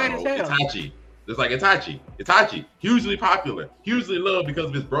Itachi. Just like Itachi, hugely popular, hugely loved because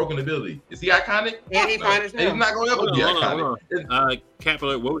of his broken ability. Is he iconic? Yeah, he's fine as hell. He's not going to ever be iconic.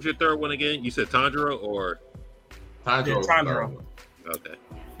 Capital, what was your third one again? You said Tanjiro or? Tanjiro. Okay.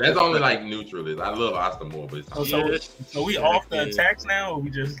 That's only like neutral. I love Asta more, but So we off the attacks now, or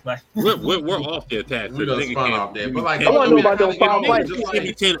we just like we're off the attacks. We just spun off that. But like, I want to know about those 5 fights. Give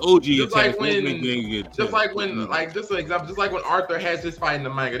me 10 OG just attacks. like when Arthur has his fight in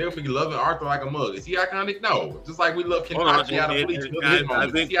the manga, they'll be loving Arthur like a mug. Is he iconic? No. Just like we love Kenpachi out of Bleach. Is he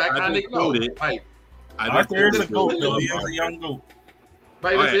iconic? No. Like Arthur is a goat, though. He is a young goat.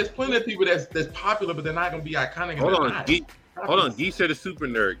 Right, there's plenty of people that's popular, but they're not gonna be iconic. Hold on, Geese said a super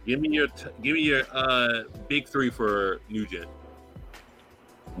nerd. Give me your big 3 for new gen.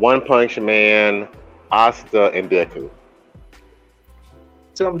 One Punch Man, Asta, and Deku.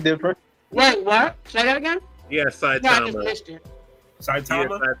 Something different. Wait, what? Say that again? Yeah, Saitama. No, I just missed it.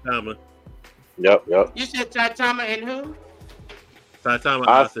 Saitama? Yeah, Saitama. Yep. You said Saitama and who? Saitama,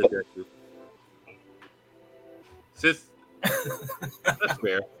 Asta, Deku. That's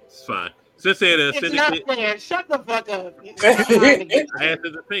fair. It's fine. Since they it's not fair. Shut the fuck up. I asked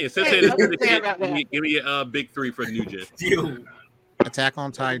his opinion. Since they give me a big 3 for new gen. Attack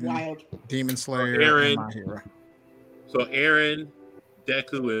on Titan, Demon Slayer, Aaron, and My Hero. So Aaron,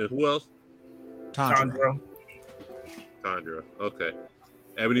 Deku, and who else? Tanjiro. Okay.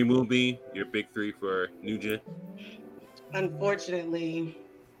 Ebony Moonbeam, your big 3 for new gen. Unfortunately,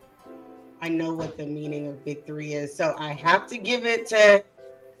 I know what the meaning of big 3 is, so I have to give it to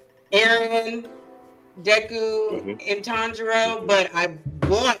Aaron, Deku, and Tanjiro, but I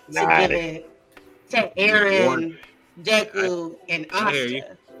want to give it to Aaron, Deku, and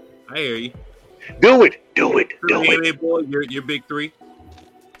Asta. I hear you. Do it. Boy, your big 3.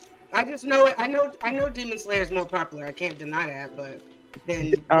 I just know it. I know Demon Slayer is more popular. I can't deny that, but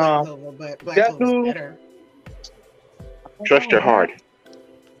then Black Clover, but Black Clover's better. Trust your heart.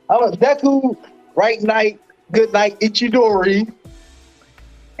 Deku, Right Night, Good Night, Ichidori.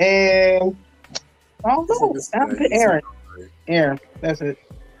 And I don't know. I'll put Aaron. That's it.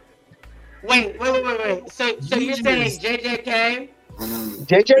 Wait. So you're saying JJK?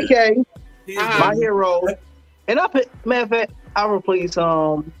 JJK, My Hero, and I put matter of fact, I replace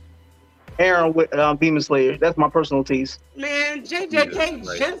Aaron with Demon Slayer. That's my personal tease. Man, JJK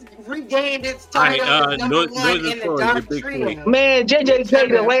just regained its title as number 1 in the Dark Trio. Man, JJK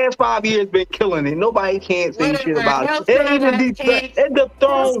the last 5 years been killing it. Nobody can't say shit about it. It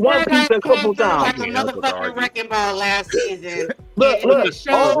dethroned One Piece a couple times. Like a motherfucking wrecking ball last season. Look,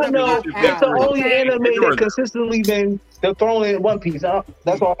 all I know, it's the only anime that consistently been dethroning One Piece.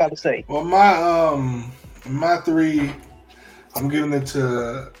 That's all I got to say. Well, my 3, I'm giving it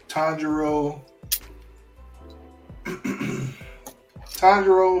to Tanjiro,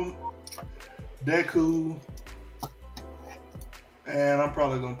 Deku, and I'm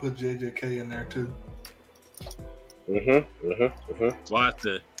probably gonna put JJK in there too.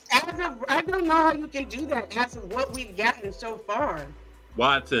 Watson. I don't know how you can do that after what we've gotten so far.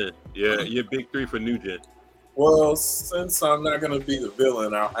 Watson, your big 3 for new gen. Well, since I'm not gonna be the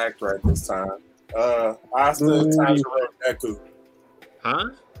villain, I'll act right this time. Asta, Tanjiro, Deku. Huh?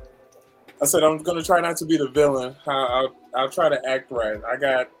 I said I'm gonna try not to be the villain. I'll try to act right. I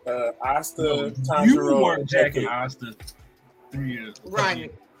got Asta, Tanjiro. You weren't jacking Deku. Asta 3 years.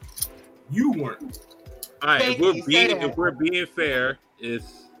 Right. You weren't. All right, if we're being fair,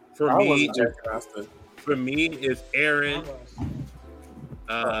 it's for I me. wasn't jacking Asta. For me, it's Aaron.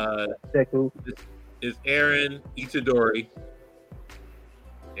 It's Aaron Itadori.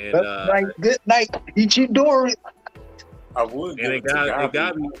 And good night, Ichidori. I would. And it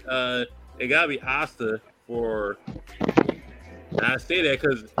gotta be Asta for. And I say that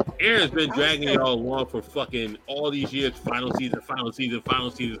because Aaron's been dragging y'all along for fucking all these years. Final season,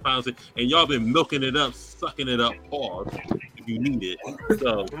 and y'all been milking it up, sucking it up. Pause if you need it.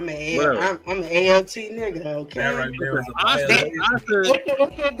 So I'm an ALT nigga. Okay.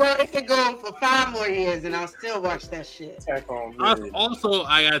 It could go for 5 more years, and I'll still watch that shit. Also,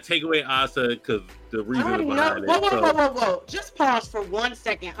 I gotta take away Asa because the reason behind it. Whoa! Just pause for 1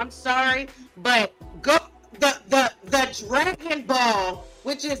 second. I'm sorry, but go. The Dragon Ball,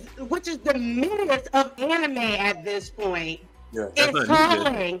 which is the myth of anime at this point, is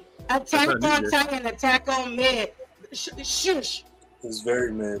calling Attack on Titan, Attack on Mid. Shush. It's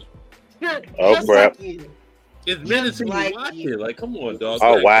very mid. Oh crap! It's mid until you watch it. Like, come on, dog.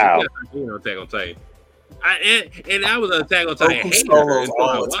 Oh wow! Attack on Titan. And I was an Attack on Titan hater until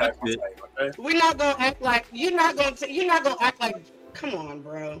I watched it. We're not gonna act like you're not gonna act like. Come on,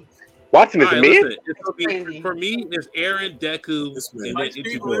 bro. Watching this mid? For me, it's Aaron, Deku, and then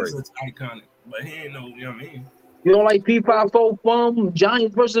Itadori. It's iconic, but he ain't no, you know what I mean? You don't like P5 from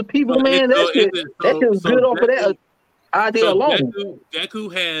Giants versus people, man? That shit's good off of that idea alone. Deku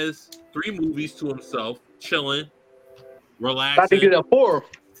has 3 movies to himself, chilling, relaxing. About to get a 4th.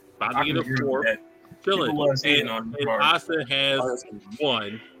 Chilling. And Asa has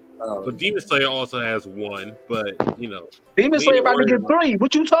 1. But Demon Slayer also has 1, but you know. Demon Slayer about to get 3.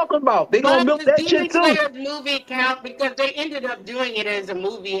 What you talking about? They gonna milk that shit too. Demon Slayer's movie count because they ended up doing it as a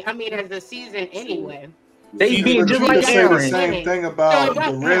movie. I mean, as a season anyway. They being just like say Aaron. the same thing about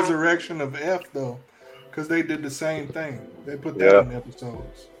the resurrection of F though, because they did the same thing. They put that in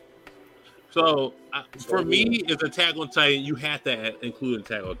episodes. So for me, it's Attack on Titan. You have to include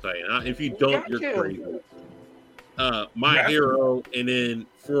Attack on Titan. If you don't, you're crazy. My Hero, and then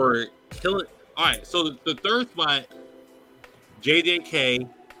for killing. All right, so the third spot, JJK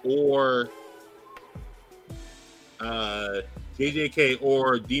or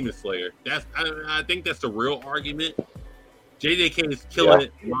Demon Slayer. I think that's the real argument. JJK is killing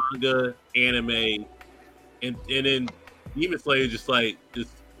manga, anime, and then Demon Slayer just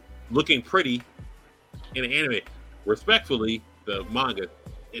looking pretty in an anime. Respectfully, the manga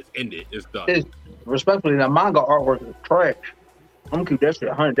is ended. It's done. Respectfully, the manga artwork is trash. I'm gonna keep that shit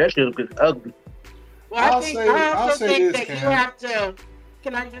 100. That shit is ugly. Well, I also think that you have to.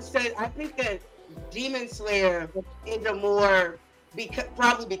 Can I just say? I think that Demon Slayer is a more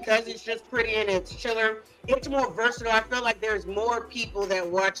probably because it's just pretty and it's chiller. It's more versatile. I feel like there's more people that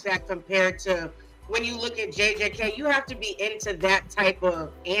watch that compared to when you look at JJK. You have to be into that type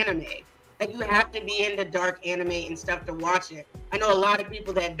of anime. Like you have to be into dark anime and stuff to watch it. I know a lot of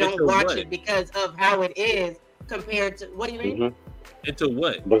people that don't watch it because of how it is compared to. What do you mean? Mm-hmm. Into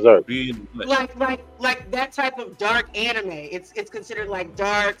what? Berserk. Like that type of dark anime. It's considered like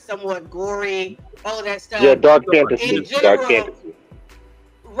dark, somewhat gory, all of that stuff. Yeah, dark fantasy. Dark fantasy.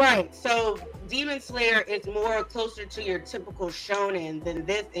 Right. So Demon Slayer is more closer to your typical shonen than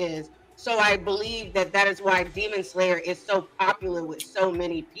this is. So I believe that is why Demon Slayer is so popular with so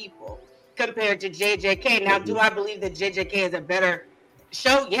many people compared to JJK. Now, do I believe that JJK is a better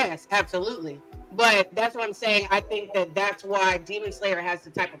show? Yes, absolutely. But that's what I'm saying. I think that's why Demon Slayer has the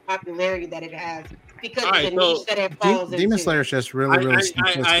type of popularity that it has because of the niche that it falls into. Demon Slayer is just really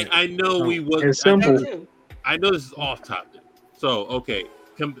simplistic. I know we was. It's simple. I know this is off topic. So okay,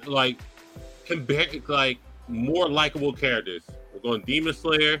 compare more likable characters. We're going Demon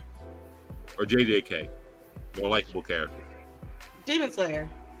Slayer or JJK. More likable characters. Demon Slayer.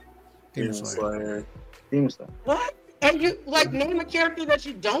 Demon Slayer. What? And you name a character that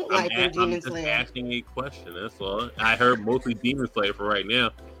you don't like in Demon Slayer. I'm just asking a question. That's all. I heard mostly Demon Slayer for right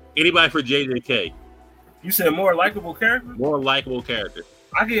now. Anybody for JJK? You said more likable character. More likable character.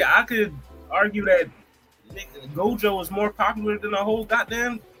 I could argue that Gojo is more popular than the whole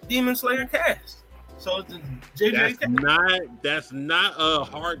goddamn Demon Slayer cast. So it's JJK. That's not a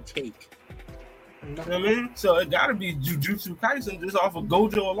hard take. You know what I mean? So it gotta be Jujutsu Kaisen just off of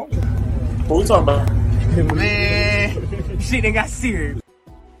Gojo alone. What we talking about? Man, shit ain't got serious.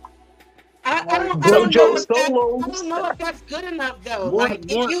 I don't don't know if that's good enough though. If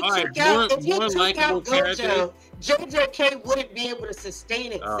you took out Gojo, JJK wouldn't be able to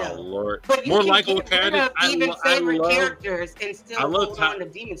sustain itself. Oh Lord! But you more can likable get rid characters. of even favorite characters and still hold on to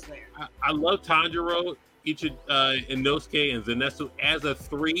Demon Slayer. I love Tanjiro, Inosuke, and Zenitsu as a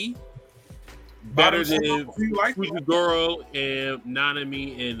 3. Better than Fushiguro and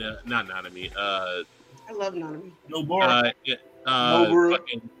Nanami and not Nanami. I love Nanami. Nobara.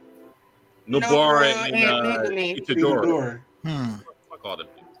 Nobara and Itadori. Fuck all them.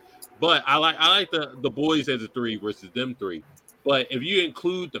 But I like the boys as a 3 versus them 3. But if you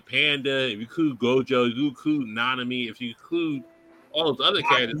include the Panda, if you include Gojo, if you include Nanami, if you include all those other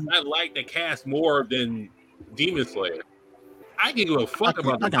characters, I like the cast more than Demon Slayer. I can give a fuck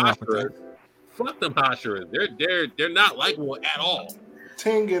about the Hashira. Fuck them Hashira. They're not likable at all.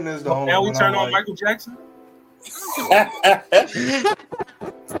 Tengen is the only Now we one turn I on like. Michael Jackson.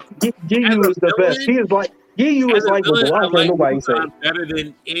 Giyu is the best. He is like Giyu is likable. I don't care nobody say. Better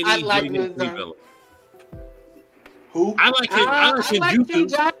than any JJK villain. Who? I like Kenjaku.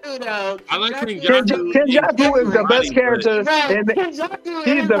 I like Kenjaku. Kenjaku is the best character.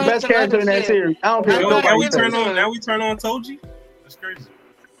 He's the best character in that series. I don't care Now we nobody turn say. on. Now we turn on Toji. That's crazy.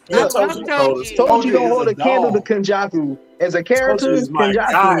 Toji don't hold a candle to Kenjaku. As a character, Toji is my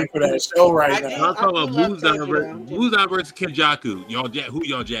guy Kenjaku. for that show right now. I'm talking about Muzan versus Kenjaku. Who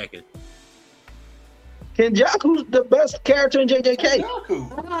y'all jacking? Kenjaku's the best character in JJK.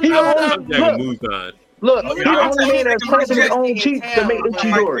 He I'm jacking Muzan. Look, he the only man that's pressing his own cheeks to make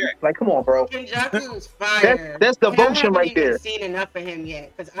Ichidori. Like, come on, bro. Kenjaku's fire. That's devotion right there. I haven't even seen enough of him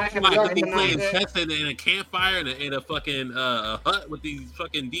yet because I haven't Like, read he the playing manga. chess in a campfire in a fucking hut with these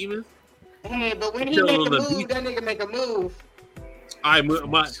fucking demons. Hey, but when he make a move, that nigga make a move. All right,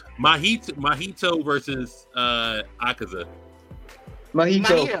 Mahito versus Akaza.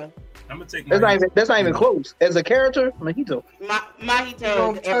 Mahito. I'm gonna take That's not even close. As a character, Mahito. Mahito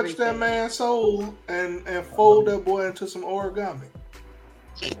Don't is touch everything. that man's soul and fold that boy into some origami.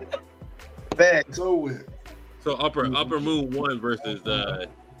 Facts. Go with. So Upper Moon 1 versus they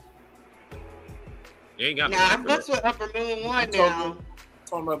ain't got Nah, I fucks with Upper Moon 1 now.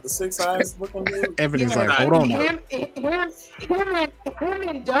 Talking about the 6 eyes looking good. Evan is like, hold on now. Him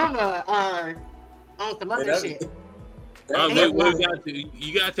and Doma are on some other shit. You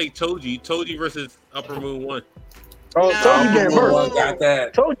gotta take Toji versus Upper Moon 1. Oh, Toji getting hurt. Got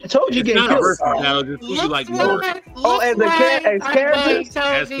that. Toji getting killed. As character?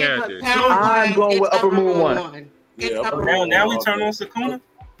 As characters. I'm going with Upper Moon 1. Yeah, Now we turn on Sukuna.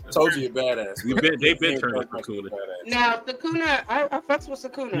 Told you a badass. They've been turning Sukuna. Now, Sukuna, I fucks with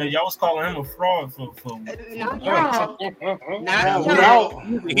Sukuna. Yeah, y'all was calling him a fraud for Not y'all.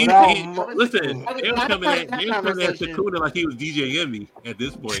 Listen, they was coming at Sukuna like he was DJ Yemi at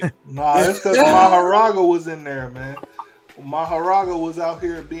this point. Nah, it's because Maharaga was in there, man. Maharaga was out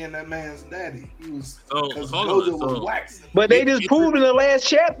here being that man's daddy. He was because Gojo was waxing. But they just proved in the last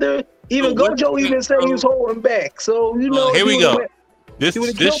chapter, even Gojo even said he was holding back. So you know. Here we go. This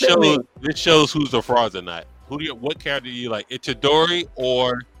shows who's the frauds or not. What character do you like? Itadori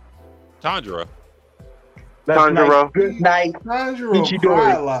or Tanjiro? Tanjiro. Good night. Tanjiro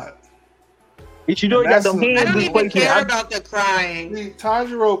cry a lot. Ichidori got them hands. I don't even care about the crying. See,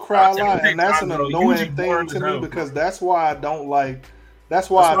 Tanjiro cry a lot, and that's an annoying thing to me because that's why I don't like. That's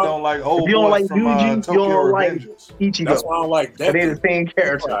why I don't like old boy from Tokyo Revengers. Ichigo. That's why I don't like that. They're the same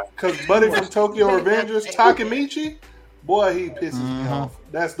character. Because Buddy from Tokyo Revengers, Takemichi, boy, he pisses me off.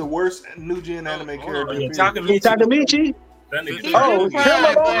 That's the worst new gen anime character. Takemichi.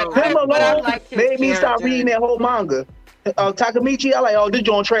 Him alone made me stop reading that whole manga. Takemichi, I like, this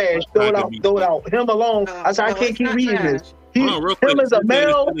joint trash. Throw it out. Him alone, I said, I can't keep reading this. Him as a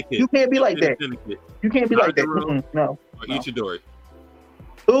male, you can't be like that. You can't be like that. No. Ichidori.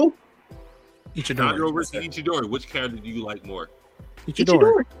 Who? Tanjiro versus Ichidori. Which character do you like more?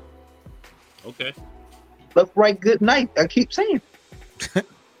 Ichidori. Okay. Left, right, good night. I keep saying.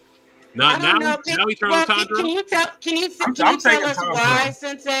 Now we turn on Tanjiro. Can you tell us why,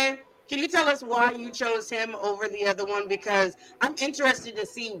 Sensei? Can you tell us why you chose him over the other one? Because I'm interested to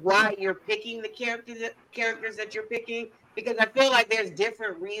see why you're picking the characters that you're picking. Because I feel like there's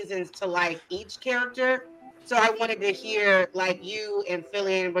different reasons to like each character. So I wanted to hear like you and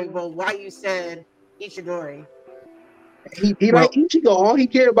Philly and why you said Ichidori. He like Ichigo. All he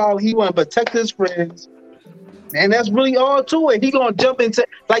cared about, he want to protect his friends. And that's really all to it. He gonna jump into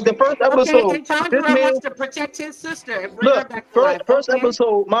like the first episode. Okay, and Tanjiro wants to protect his sister and bring her back to life. First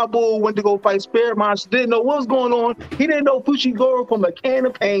episode, my bull went to go fight spirit monsters. Didn't know what was going on. He didn't know Fushiguro from a can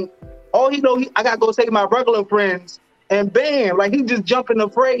of paint. All he know, I gotta go save my regular friends. And bam, like he just jumped in the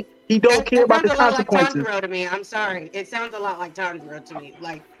fray. He don't care about the Sounds a lot like consequences. Tanjiro to me. I'm sorry. It sounds a lot like Tanjiro to me.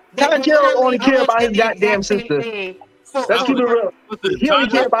 Like Tanjiro only care about his goddamn sister. Let's keep it real. He only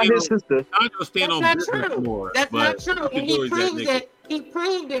care about his sister. That's not true. That's not true. And he proved it. He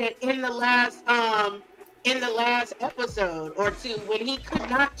proved it in the last episode or two when he could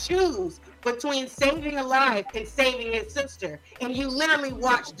not choose between saving a life and saving his sister, and you literally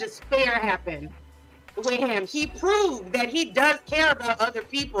watched despair happen with him. He proved that he does care about other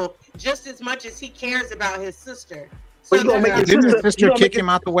people just as much as he cares about his sister. So Didn't his sister kick him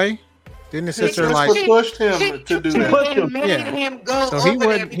out the way? Didn't his sister pushed him to do that? Him go so he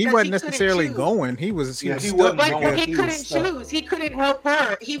wasn't necessarily going. He was stuck. But he couldn't choose. He couldn't help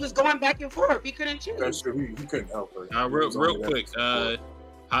her. He was going back and forth. He couldn't choose. That's true. He couldn't help her. Real quick,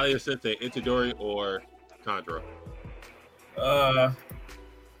 Halia Sensei, Itadori or Tanjiro?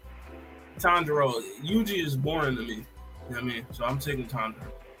 Tanjiro. Yuji is boring to me. You know what I mean? So I'm taking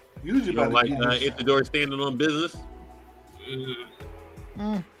Tanjiro. Yuji You don't like Itadori standing on business? You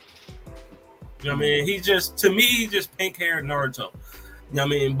know what I mean? He's just pink haired Naruto. You know what I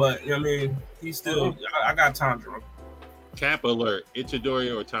mean? But you know what I mean, he's still I got Tanjiro. Cap alert, Itadori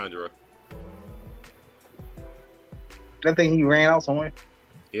or Tanjiro? I think he ran out somewhere.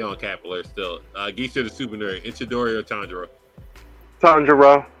 He on cap alert still. Geisha the Super Nerd, Itadori or Tanjiro?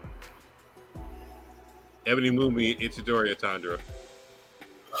 Tanjiro. Ebony Moonbeam, Itadori or Tanjiro?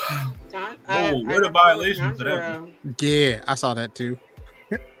 What a violation for that. Yeah, I saw that too.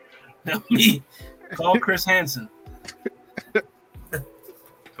 Me. Call Chris Hansen.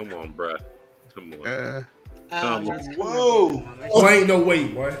 Come on, bruh. Come on. Come on. Whoa. Boy, ain't no way,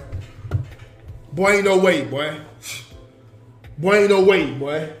 boy. Boy, ain't no way, boy. Boy, ain't no way,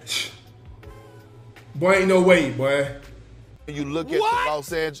 boy. Boy, ain't no way, boy. When you look at the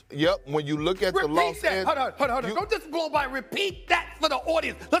Los Angeles, when you look at the Los Angeles. Hold on. Don't just blow by. Repeat that for the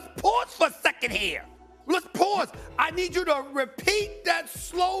audience. Let's pause for a second here. Let's pause. I need you to repeat that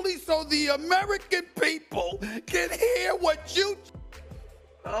slowly so the American people can hear what you.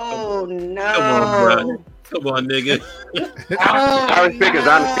 Oh no! Come on, bro. Come on, nigga. I respect his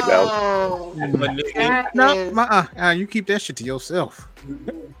honesty, though. You keep that shit to yourself.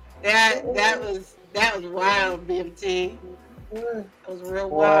 That was wild, BMT. That was real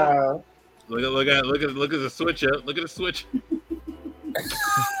wild. Look at the switch up. Look at the switch.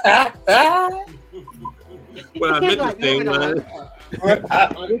 What I meant to say was,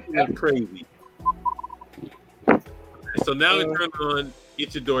 this is crazy. So now we turn on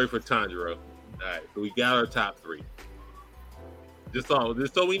Itadori for Tanjiro. All right, so we got our top three. Just so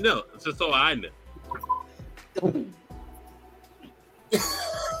we know. Just so I know.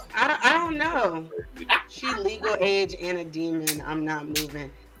 I don't know. She legal age and a demon. I'm not moving.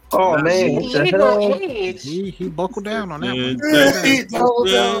 Oh man, she legal age. He buckled down on that one.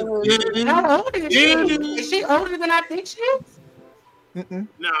 How old is she? Is she older than I think she is?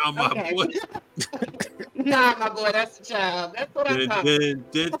 Nah, my boy. Nah, my boy, that's a child. That's what I'm talking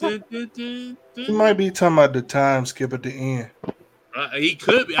about. He might be talking about the time skip at the end. He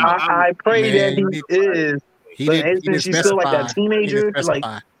could be. I pray that he is. But isn't she still like that teenager? Like,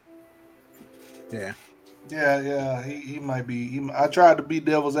 yeah. He might be. I tried to be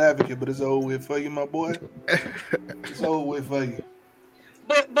devil's advocate, but it's over with for you, my boy. It's over with for you.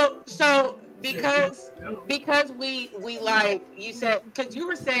 But so because we like you said, because you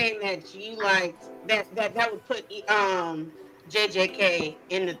were saying that you liked that would put JJK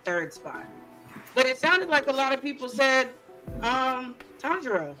in the third spot, but it sounded like a lot of people said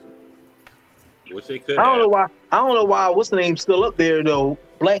Tanjiro. Which they could. I don't know why. What's the name still up there though?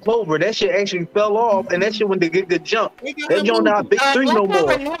 Black Clover. That shit actually fell off, and that shit went to get good jump. That joint not big three no more.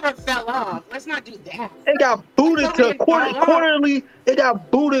 Black Clover never fell off. Let's not do that. It got booted to quarterly. It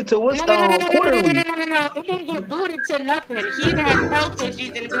got booted to what's quarterly. No. It didn't get booted to nothing. He had health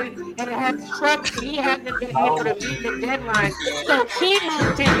issues and has trouble. He hasn't been able to meet the deadline. So he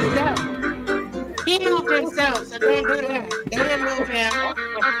moved himself. So don't do that. They didn't move him.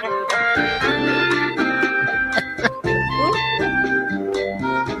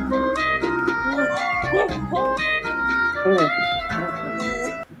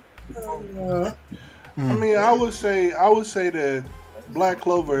 I mean, I would say that Black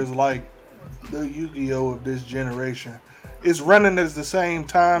Clover is like the Yu-Gi-Oh of this generation. It's running at the same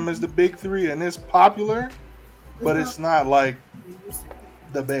time as the big three, and it's popular, but it's not like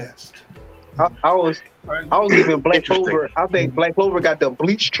the best. I was giving Black Clover. I think Black Clover got the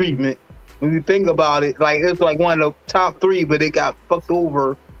bleach treatment. When you think about it, like it's like one of the top three, but it got fucked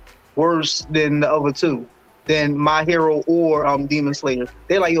over worse than the other two. Than My Hero or Demon Slayer.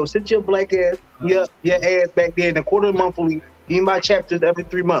 They're like, yo, sit your black ass, your ass back there in the quarter monthly, Even by chapters every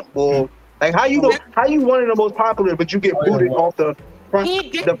 3 months. Well, like how you one of the most popular, but you get booted off the front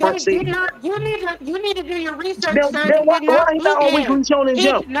scene. You need to do your research, Then why he not on Weekly Shonen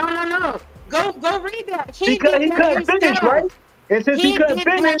Jump? No. Go read that. Because he couldn't finish, right? And since he couldn't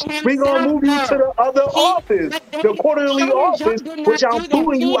finish, we gonna move you to the other office, the quarterly office, which I'm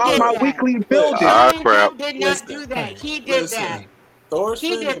moving you out my weekly building. Crap. Did not do that. He did that.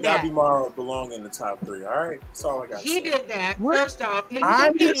 Thorsten and Gabimaru belong in the top 3. All right, that's all I got. He did that. First off,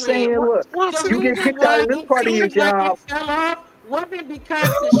 I'm just saying, look, you get kicked out of this part of your job. Wasn't because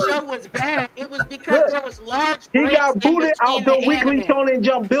the show was bad. It was because there was large. He got booted out the Weekly Shonen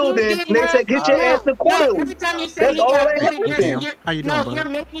Jump building. And they said, "Get your ass to quarterly." That's all that happened. How you doing,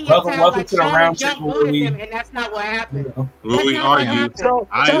 bud? Welcome to the Roundtable. And that's not what happened. What we argue? So,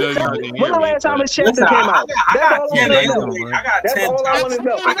 when the last time this chapter Listen, came out? That's all I want to know. I got That's 10 all I want to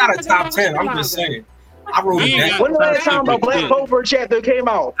know. I got a top 10. I'm just saying. I wrote it down. When the last time a Black Clover chapter came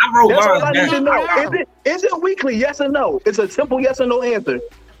out? I wrote That's all I mine need to down. know. Is it weekly? Yes or no? It's a simple yes or no answer.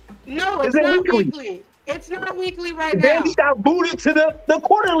 No, Is it's it not weekly? weekly. It's not weekly right now. Then he got booted to the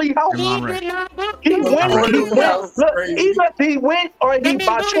quarterly house. He did not book. He went. Look, even if he went or he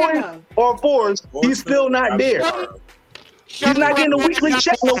by choice or force, he's still not there. He's not getting a weekly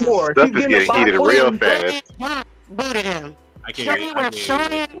check no more. Stuff He's is getting heated real fast. Booted him. I can't hear you.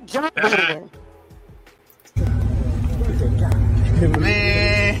 Shonen Jump booted him.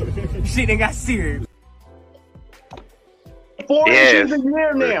 Man, shit ain't got serious. 4 issues a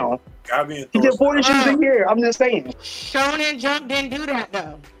year now. He did 4 issues a year. I'm just saying. Shonen Jump didn't do that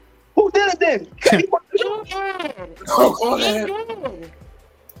though. Who did it then? He did. He did.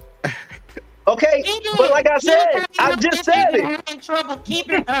 Okay, but like I said, I just said it. Having trouble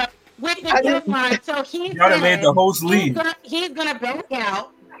keeping up with the deadline, so he's Y'all done made the host leave. He's gonna back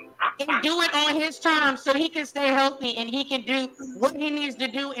out and do it on his terms so he can stay healthy and he can do what he needs to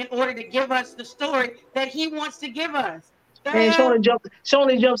do in order to give us the story that he wants to give us. And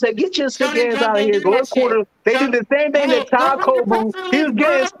Shonen Jump said, "Get your sick ass out of here. Go to quarter." They did the same thing that Todd Kobu. He was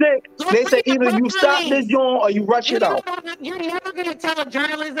getting sick. They said either you stop this joint or you rush it out. You're never going to tell a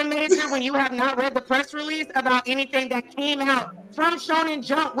journalism major when you have not read the press release about anything that came out from Shonen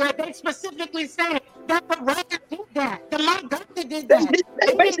Jump where they specifically said that the writer did that. The mangaka did that.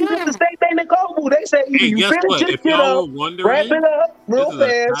 They basically did the same thing to Kobu. They said either you guess finish what? this If shit y'all up, wondering, wrap it up real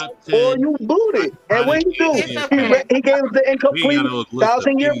fast, or you boot it. And when you do, he gave us the incomplete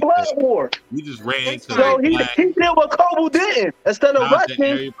 1,000-year blood war. We just ran to So he did what Kobu didn't. Instead of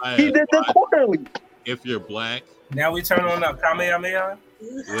rushing, he did the quarterly. If you're black. Now we turn on the Kamehameha.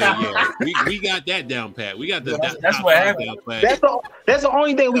 Yeah. We got that down pat. We got that's what happened. That's the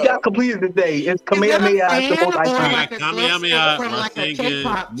only thing we got completed today. It's Kamehameha. Is the most iconic. Kamehameha,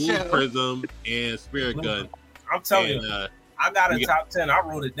 Rasengan, Moon Prism, and Spirit Gun. I'm telling you, I got a top 10. I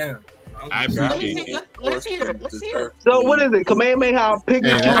wrote it down. I appreciate it. Let's hear it. Let's hear it. So what is it? Kamehameha,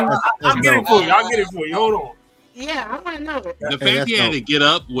 Pikachu. I'll get it for you. I'll get it for you. Hold on. Yeah, I want to know it. The fact he had to get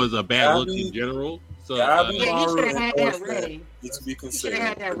up was a bad look in general. So yeah, you should have had that ready. Needs to be considered. You should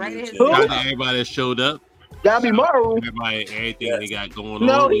have had that ready. Everybody that showed up. Gabimaru. Everything they got going on.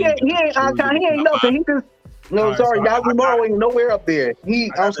 No, he ain't nothing. He just Gabimaru ain't nowhere up there.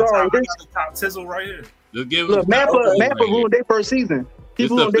 I'm sorry. I got the top tizzle right here. Just give Look, Mappa ruined their first season. He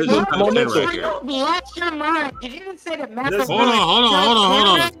ruined their momentum. Lost your mind. Did you say that Mappa? Hold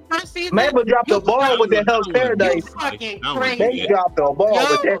on. Mappa dropped the ball with that Hell's Paradise. They dropped the ball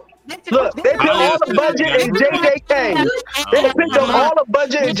with that. Look, they put all the budget in JJK. They picked up all the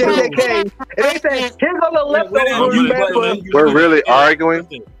budget in JJK. And they said, here's all the leftovers. We're really arguing.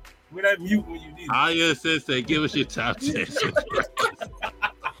 We're that mute when you need it. I just said, give us your top 10.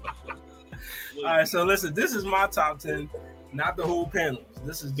 All right, so listen, this is my top 10, not the whole panel.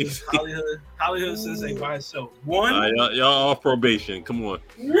 This is just Hollywood Sensei by itself. One, y'all off probation. Come on.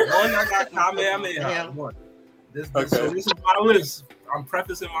 I got Kamehameha. One. So this is my list. I'm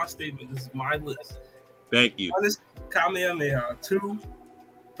prefacing my statement. This is my list. Thank you. One is Kamehameha. 2,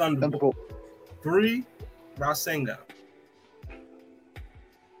 Thunderbolt. 3, Rasengan.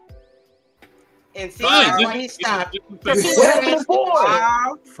 And see why he stopped. What happened to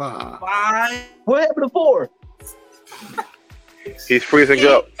 4? 5. What happened to 4? He's freezing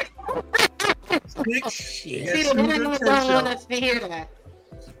up. 6. See, the internet don't want us to hear that.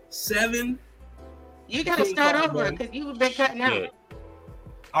 7. You got to start over because you've been cutting out.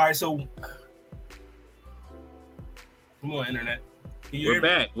 All right, so come on, internet. We're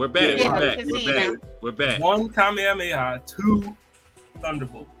back. We're back. 1 Kamehameha, 2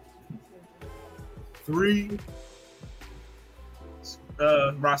 Thunderbolt, 3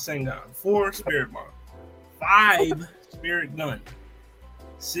 Rasengan, 4 Spirit Bomb, 5 Spirit Gun.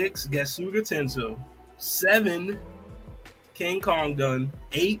 6, Getsuga Tensou. 7, King Kong Gun.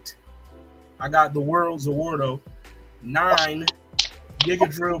 8, I got the World's Awardo. 9, Giga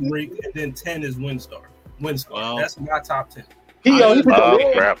Drill Break, and then 10 is Windstar. Wow. That's my top 10. He put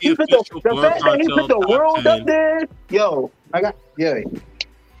the world. He put the fact that he put the world up there. Yo, I got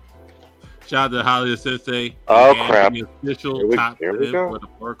Shout out to Hollywood Sensei. Oh crap! The official top 10 for the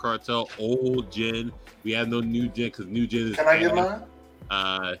Blerd Cartel old gen. We have no new gen because new gen is. Can I get mine?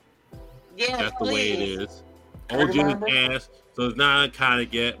 Yeah, that's the way it is. Old gen is ass, so it's not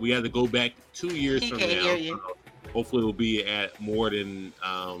iconic yet. We have to go back 2 years from now. So hopefully, we'll be at more than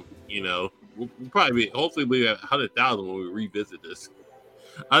We'll probably be. Hopefully, we'll be at 100,000 when we revisit this.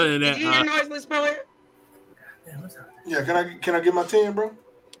 Other than that, Did you hear noiseless poet? Yeah, can I get my 10, bro?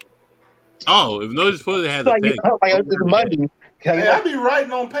 Oh, if Noiseless Poet has a 10, hey, I be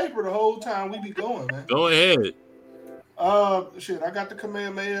writing on paper the whole time we be going, man. Go ahead. Shit, I got the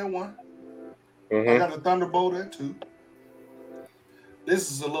Kamehameha at 1. I got the Thunderbolt at 2.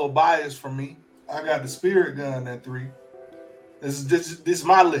 This is a little biased for me. I got the Spirit Gun at 3. This is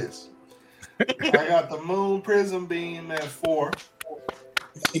my list. I got the Moon Prism Beam at 4.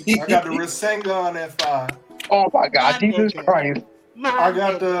 I got the Rasengan at 5. Oh my God, Jesus Christ! I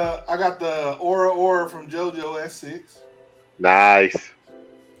got the Aura from JoJo at 6. Nice.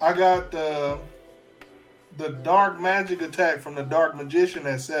 I got the Dark Magic Attack from the Dark Magician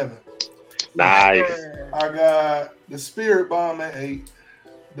at 7. Nice. I got the Spirit Bomb at 8.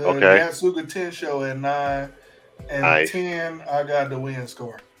 The Getsuga Tensho at 9. And 10, I got the Wind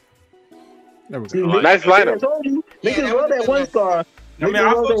Scar. Nice lineup. Niggas love that Wind Scar. I mean,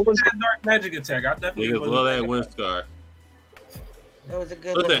 I love that Dark Magic Attack. I definitely love that Wind Scar. That was a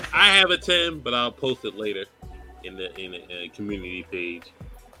good Listen, I have a 10, but I'll post it later in the community page.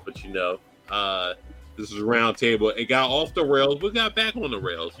 But this is a Roundtable. It got off the rails. We got back on the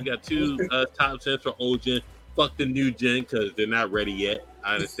rails. We got 2 top 10s for old gen. Fuck the new gen because they're not ready yet.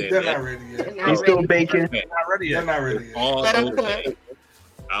 I understand they're that. not ready yet. He's still baking. They're not ready yet. They're not ready yet. All okay.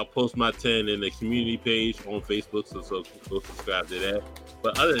 I'll post my 10 in the community page on Facebook, so go subscribe to that.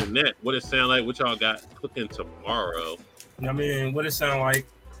 But other than that, what it sound like? What y'all got cooking tomorrow? I mean, what it sound like?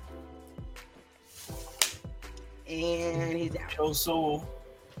 And he's out. Joe Soul.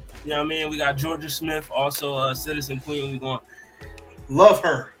 You know what I mean? We got Georgia Smith, also Citizen Queen. We going love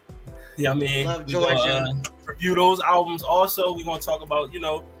her. Yeah, I mean, love Georgia. Review those albums. Also, we're gonna talk about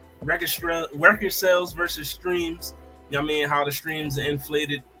record sales versus streams. You know what I mean? How the streams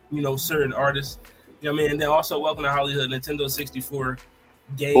inflated, certain artists. You know what I mean? And then also welcome to Hollywood Nintendo 64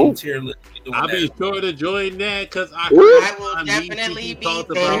 game tier list. I'll be sure to join that because I will definitely be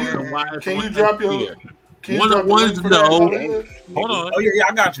there. Can you drop your? One of the ones know. Hold on. Oh yeah,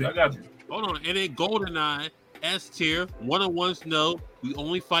 I got you. Hold on. And then GoldenEye S tier. One of ones know. We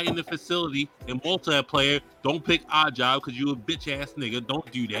only fight in the facility and multiplayer. Don't pick Odd Job because you a bitch ass nigga. Don't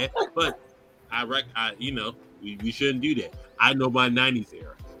do that. But we shouldn't do that. I know my 90s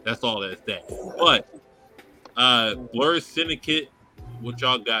era. That's all that's that. But Blerd Syndicate, what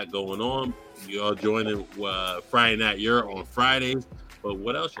y'all got going on? Y'all joining Friday Night Europe on Fridays. But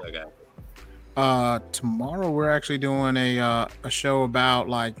what else y'all got? Tomorrow we're actually doing a show about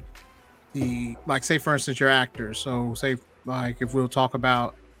say for instance your actors. So say if we'll talk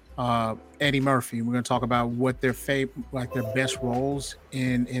about Eddie Murphy, we're gonna talk about what their their best roles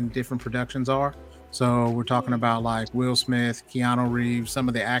in different productions are. So we're talking about Will Smith, Keanu Reeves, some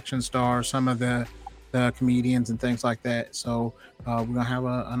of the action stars, some of the comedians and things like that. So we're gonna have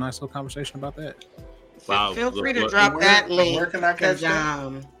a nice little conversation about that. Wow. Feel free to drop that link. Where can I catch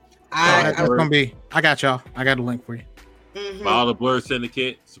that? I got y'all. I got a link for you. Follow the Blerd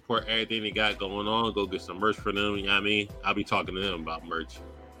Syndicate. Support everything they got going on. Go get some merch for them. You know what I mean? I'll be talking to them about merch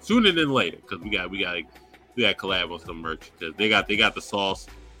sooner than later because we got collab on some merch because they got the sauce.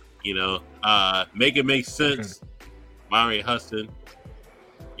 Make it make sense. Mari Huston.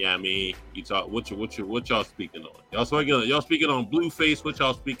 Yeah, I mean, you talk. What y'all speaking on? Y'all speaking on Blueface. What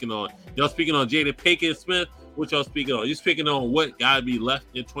y'all speaking on? Y'all speaking on Jada Pinkett Smith. What y'all speaking on? You speaking on what gotta be left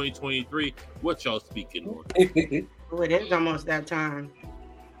in 2023? What y'all speaking on? Oh, it is almost that time.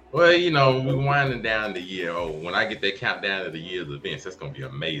 Well, we're winding down the year. Oh, when I get that countdown of the year's events, that's gonna be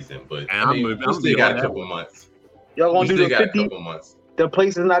amazing. But we still got a couple months. Y'all gonna do the 50? A couple months. The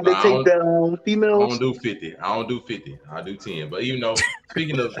places not to take the females. I don't do 50. I'll do 10. But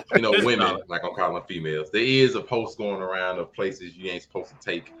speaking of women, like I'm calling females, there is a post going around of places you ain't supposed to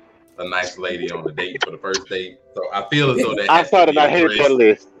take a nice lady on a date for the first date. So I feel as though that I saw that. I hate that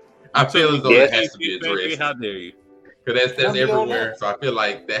list. I feel as though that has to be addressed. How dare you? Because that's everywhere. So I feel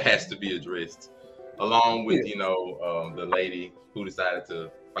like that has to be addressed. along with the lady who decided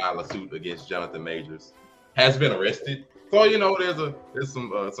to file a suit against Jonathan Majors, has been arrested. So there's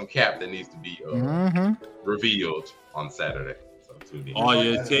some cap that needs to be revealed on Saturday. So tune in. All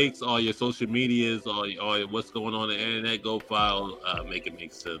your takes, all your social medias, all your what's going on the internet, go file Make It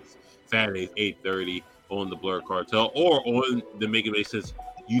Make Sense. Saturdays 8:30 on the Blerd Cartel or on the Make It Make Sense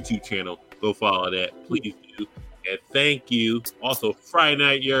YouTube channel. Go follow that, please do. And thank you. Also, Friday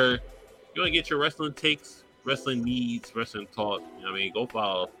night, you want to get your wrestling takes, wrestling needs, wrestling talk. Go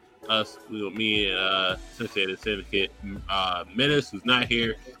follow us. Me and Sensei the Syndicate, Menace, who's not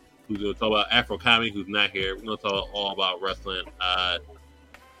here, who's going to talk about Afro comedy, who's not here. We're going to talk all about wrestling.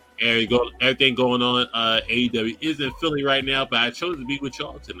 Everything going on. AEW is in Philly right now, but I chose to be with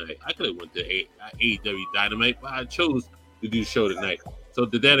y'all tonight. I could have went to AEW Dynamite, but I chose to do the show tonight. So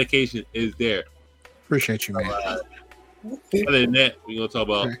the dedication is there. Appreciate you, man. Other than that, we're going to talk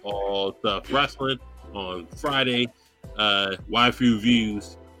about all stuff wrestling on Friday. Waifu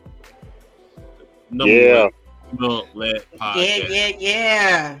Views. Led podcast.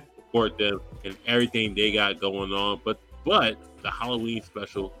 Yeah. Support them and everything they got going on. But the Halloween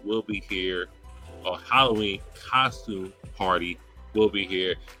special will be here. A Halloween costume party will be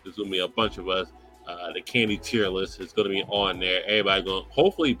here. There's going to be a bunch of us. The candy tier list is going to be on there. Everybody going to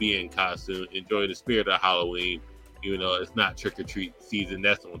hopefully be in costume, enjoying the spirit of Halloween. Even though it's not trick-or-treat season,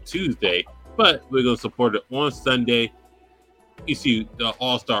 that's on Tuesday. But we're going to support it on Sunday. You see the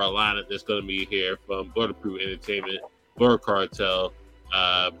all-star lineup that's going to be here from Blerd Approved Entertainment, Blerd Cartel,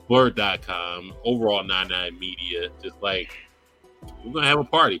 Blerd.com, Overall 99 Media. Just like, we're going to have a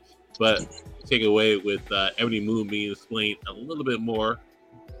party. But take it away with Ebony Moonbeam explain a little bit more.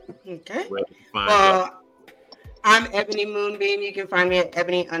 Okay. Well, I'm Ebony Moonbeam. You can find me at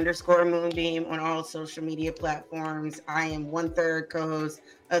Ebony_Moonbeam on all social media platforms. I am 1/3 co-host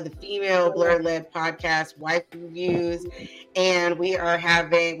of the female Blerd-led podcast, Waifu Views. And we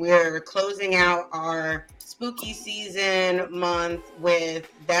are closing out our spooky season month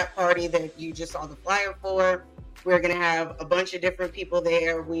with that party that you just saw the flyer for. We're going to have a bunch of different people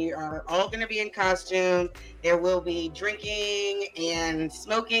there. We are all going to be in costume. There will be drinking and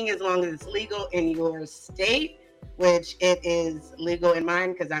smoking as long as it's legal in your state, which it is legal in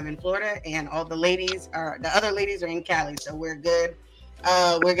mine because I'm in Florida, and all the other ladies are in Cali, so we're good.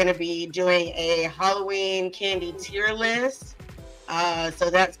 We're going to be doing a Halloween candy tier list. So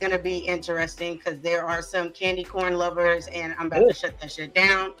that's going to be interesting because there are some candy corn lovers, and I'm about to shut that shit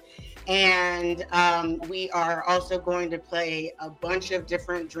down. And we are also going to play a bunch of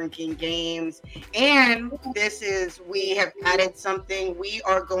different drinking games. And we have added something we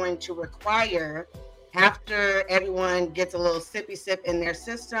are going to require after everyone gets a little sippy sip in their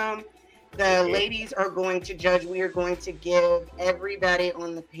system. The ladies are going to judge. We are going to give everybody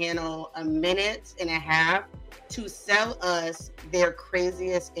on the panel a minute and a half to sell us their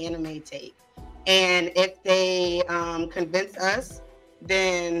craziest anime take. And if they convince us,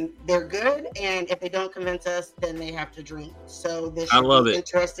 then they're good, and if they don't convince us, then they have to drink. So this should be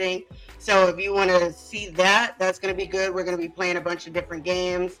interesting. So if you want to see that, that's going to be good. We're going to be playing a bunch of different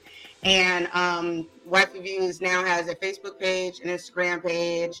games, and Waifu Views now has a Facebook page, an Instagram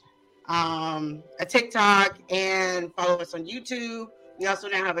page, a TikTok, and follow us on YouTube. We also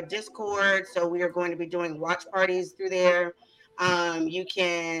now have a Discord, so we are going to be doing watch parties through there. You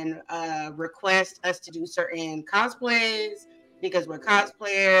can request us to do certain cosplays, because we're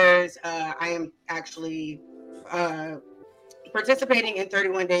cosplayers. I am actually participating in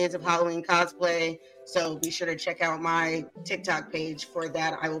 31 days of Halloween cosplay. So be sure to check out my TikTok page for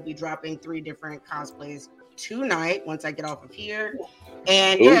that. I will be dropping 3 different cosplays tonight once I get off of here.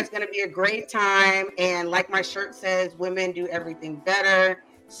 And yeah, it's going to be a great time. And like my shirt says, women do everything better.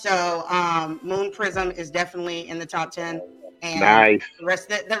 So Moon Prism is definitely in the top 10. And nice. The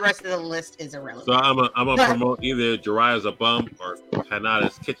rest of the list is irrelevant. So I'm gonna promote either Jiraiya's a bum or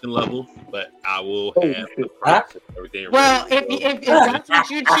Hanada's kitchen level, but I will have the price and everything. Well, if that's what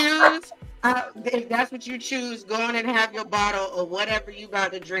you choose, if that's what you choose, go on and have your bottle or whatever you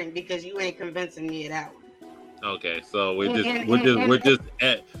about to drink, because you ain't convincing me of that one. Okay, so we're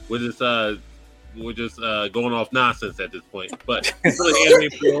just going off nonsense at this point. But the Anime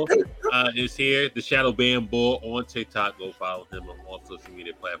Bull is here. The Shadow Band Bull on TikTok. Go follow him on all social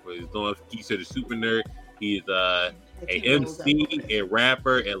media platforms. He's doing Geezer the Super Nerd. He's a MC, a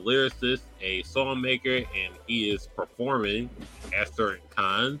rapper, a lyricist, a song maker, and he is performing at certain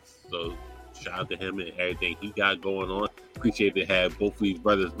cons. So shout out to him and everything he got going on. Appreciate to have both of these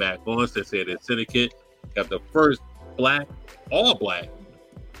brothers back on. Since they're the Syndicate, got the first all black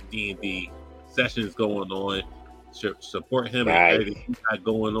D&D sessions going on support him Nice. and everything he got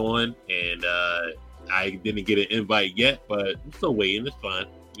going on. And I didn't get an invite yet, but I'm still waiting. It's fine.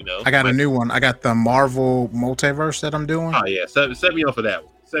 You know, I got a new one. I got the Marvel multiverse that I'm doing. Oh yeah, set me up for that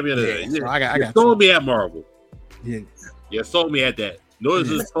one. Set me up for that. So I got you sold me at Marvel. Yeah, you sold me at that.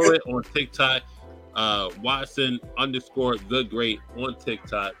 Noises Poet on TikTok. Watson _ the Great on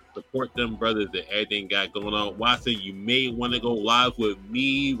TikTok. Support them brothers and everything got going on. Watson, you may want to go live with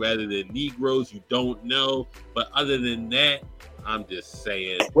me rather than Negroes you don't know. But other than that, I'm just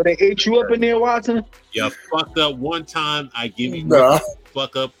saying. Will they ate you up in there, Watson? You fucked up one time. I give you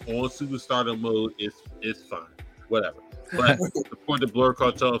fuck up on superstar mode. It's fine. Whatever. But support the Blerd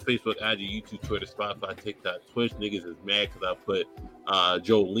Cartel on Facebook, IG, YouTube, Twitter, Spotify, TikTok, Twitch. Niggas is mad because I put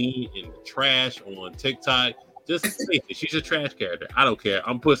Jolene in the trash on TikTok. Just face it, she's a trash character. I don't care.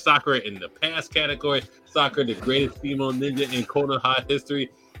 I'm put Sakura in the past category. Sakura, the greatest female ninja in Konoha history.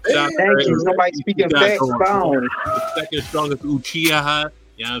 Thank you. Somebody speaking facts found. The second strongest Uchiha.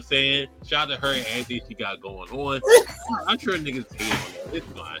 You know what I'm saying? Shout out to her and everything she got going on. I'm sure niggas hate on that. It's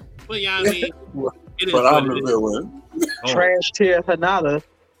fine. But yeah, I mean, it is. But I'm the villain. Trash tier Hanada.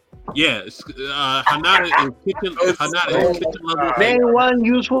 Yeah, Hanada is kitchen level. There ain't one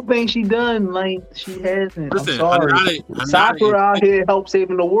useful thing she done. Like she hasn't. Listen, I'm sorry. Sakura out here help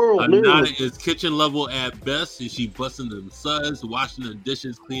saving the world. Hanada is kitchen level at best, and she busting them suds, washing the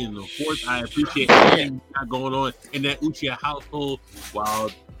dishes, cleaning the forks. I appreciate everything you got going on in that Uchiha household,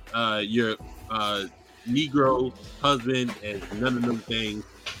 while your Negro husband and none of them things,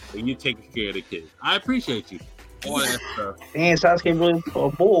 and you taking care of the kids. I appreciate you. All that stuff. And Sasuke really a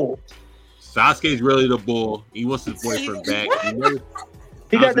bull. Sasuke's really the bull. He wants his boyfriend back.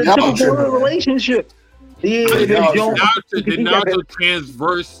 He got the typical relationship. Yeah, did Naruto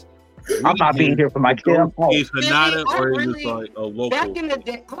transverse? I'm not being here for my kid. Is Hanada or is it like a local? Back in the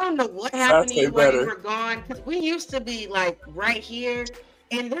day, I don't know what happened to you while you were gone. Because we used to be like right here,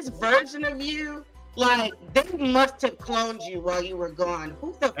 and this version of you, like they must have cloned you while you were gone.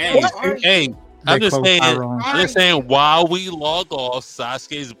 Who the fuck are you? I'm just saying, while we log off,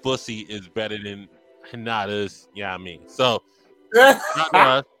 Sasuke's pussy is better than Hinata's. Yeah, I mean, so shout out to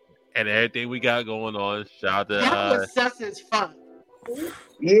us and everything we got going on. Shout out to that was sus as fuck.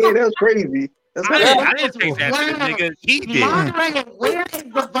 Yeah, that was crazy. I didn't take that shit, nigga. He did. Moderator, where is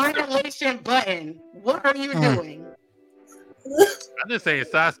the violation button? What are you doing? I'm just saying,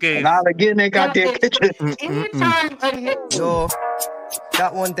 Sasuke. Not again, they got their kitchen. Anytime Yo,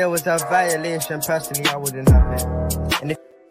 that one there was a violation. Personally, I wouldn't have it. And if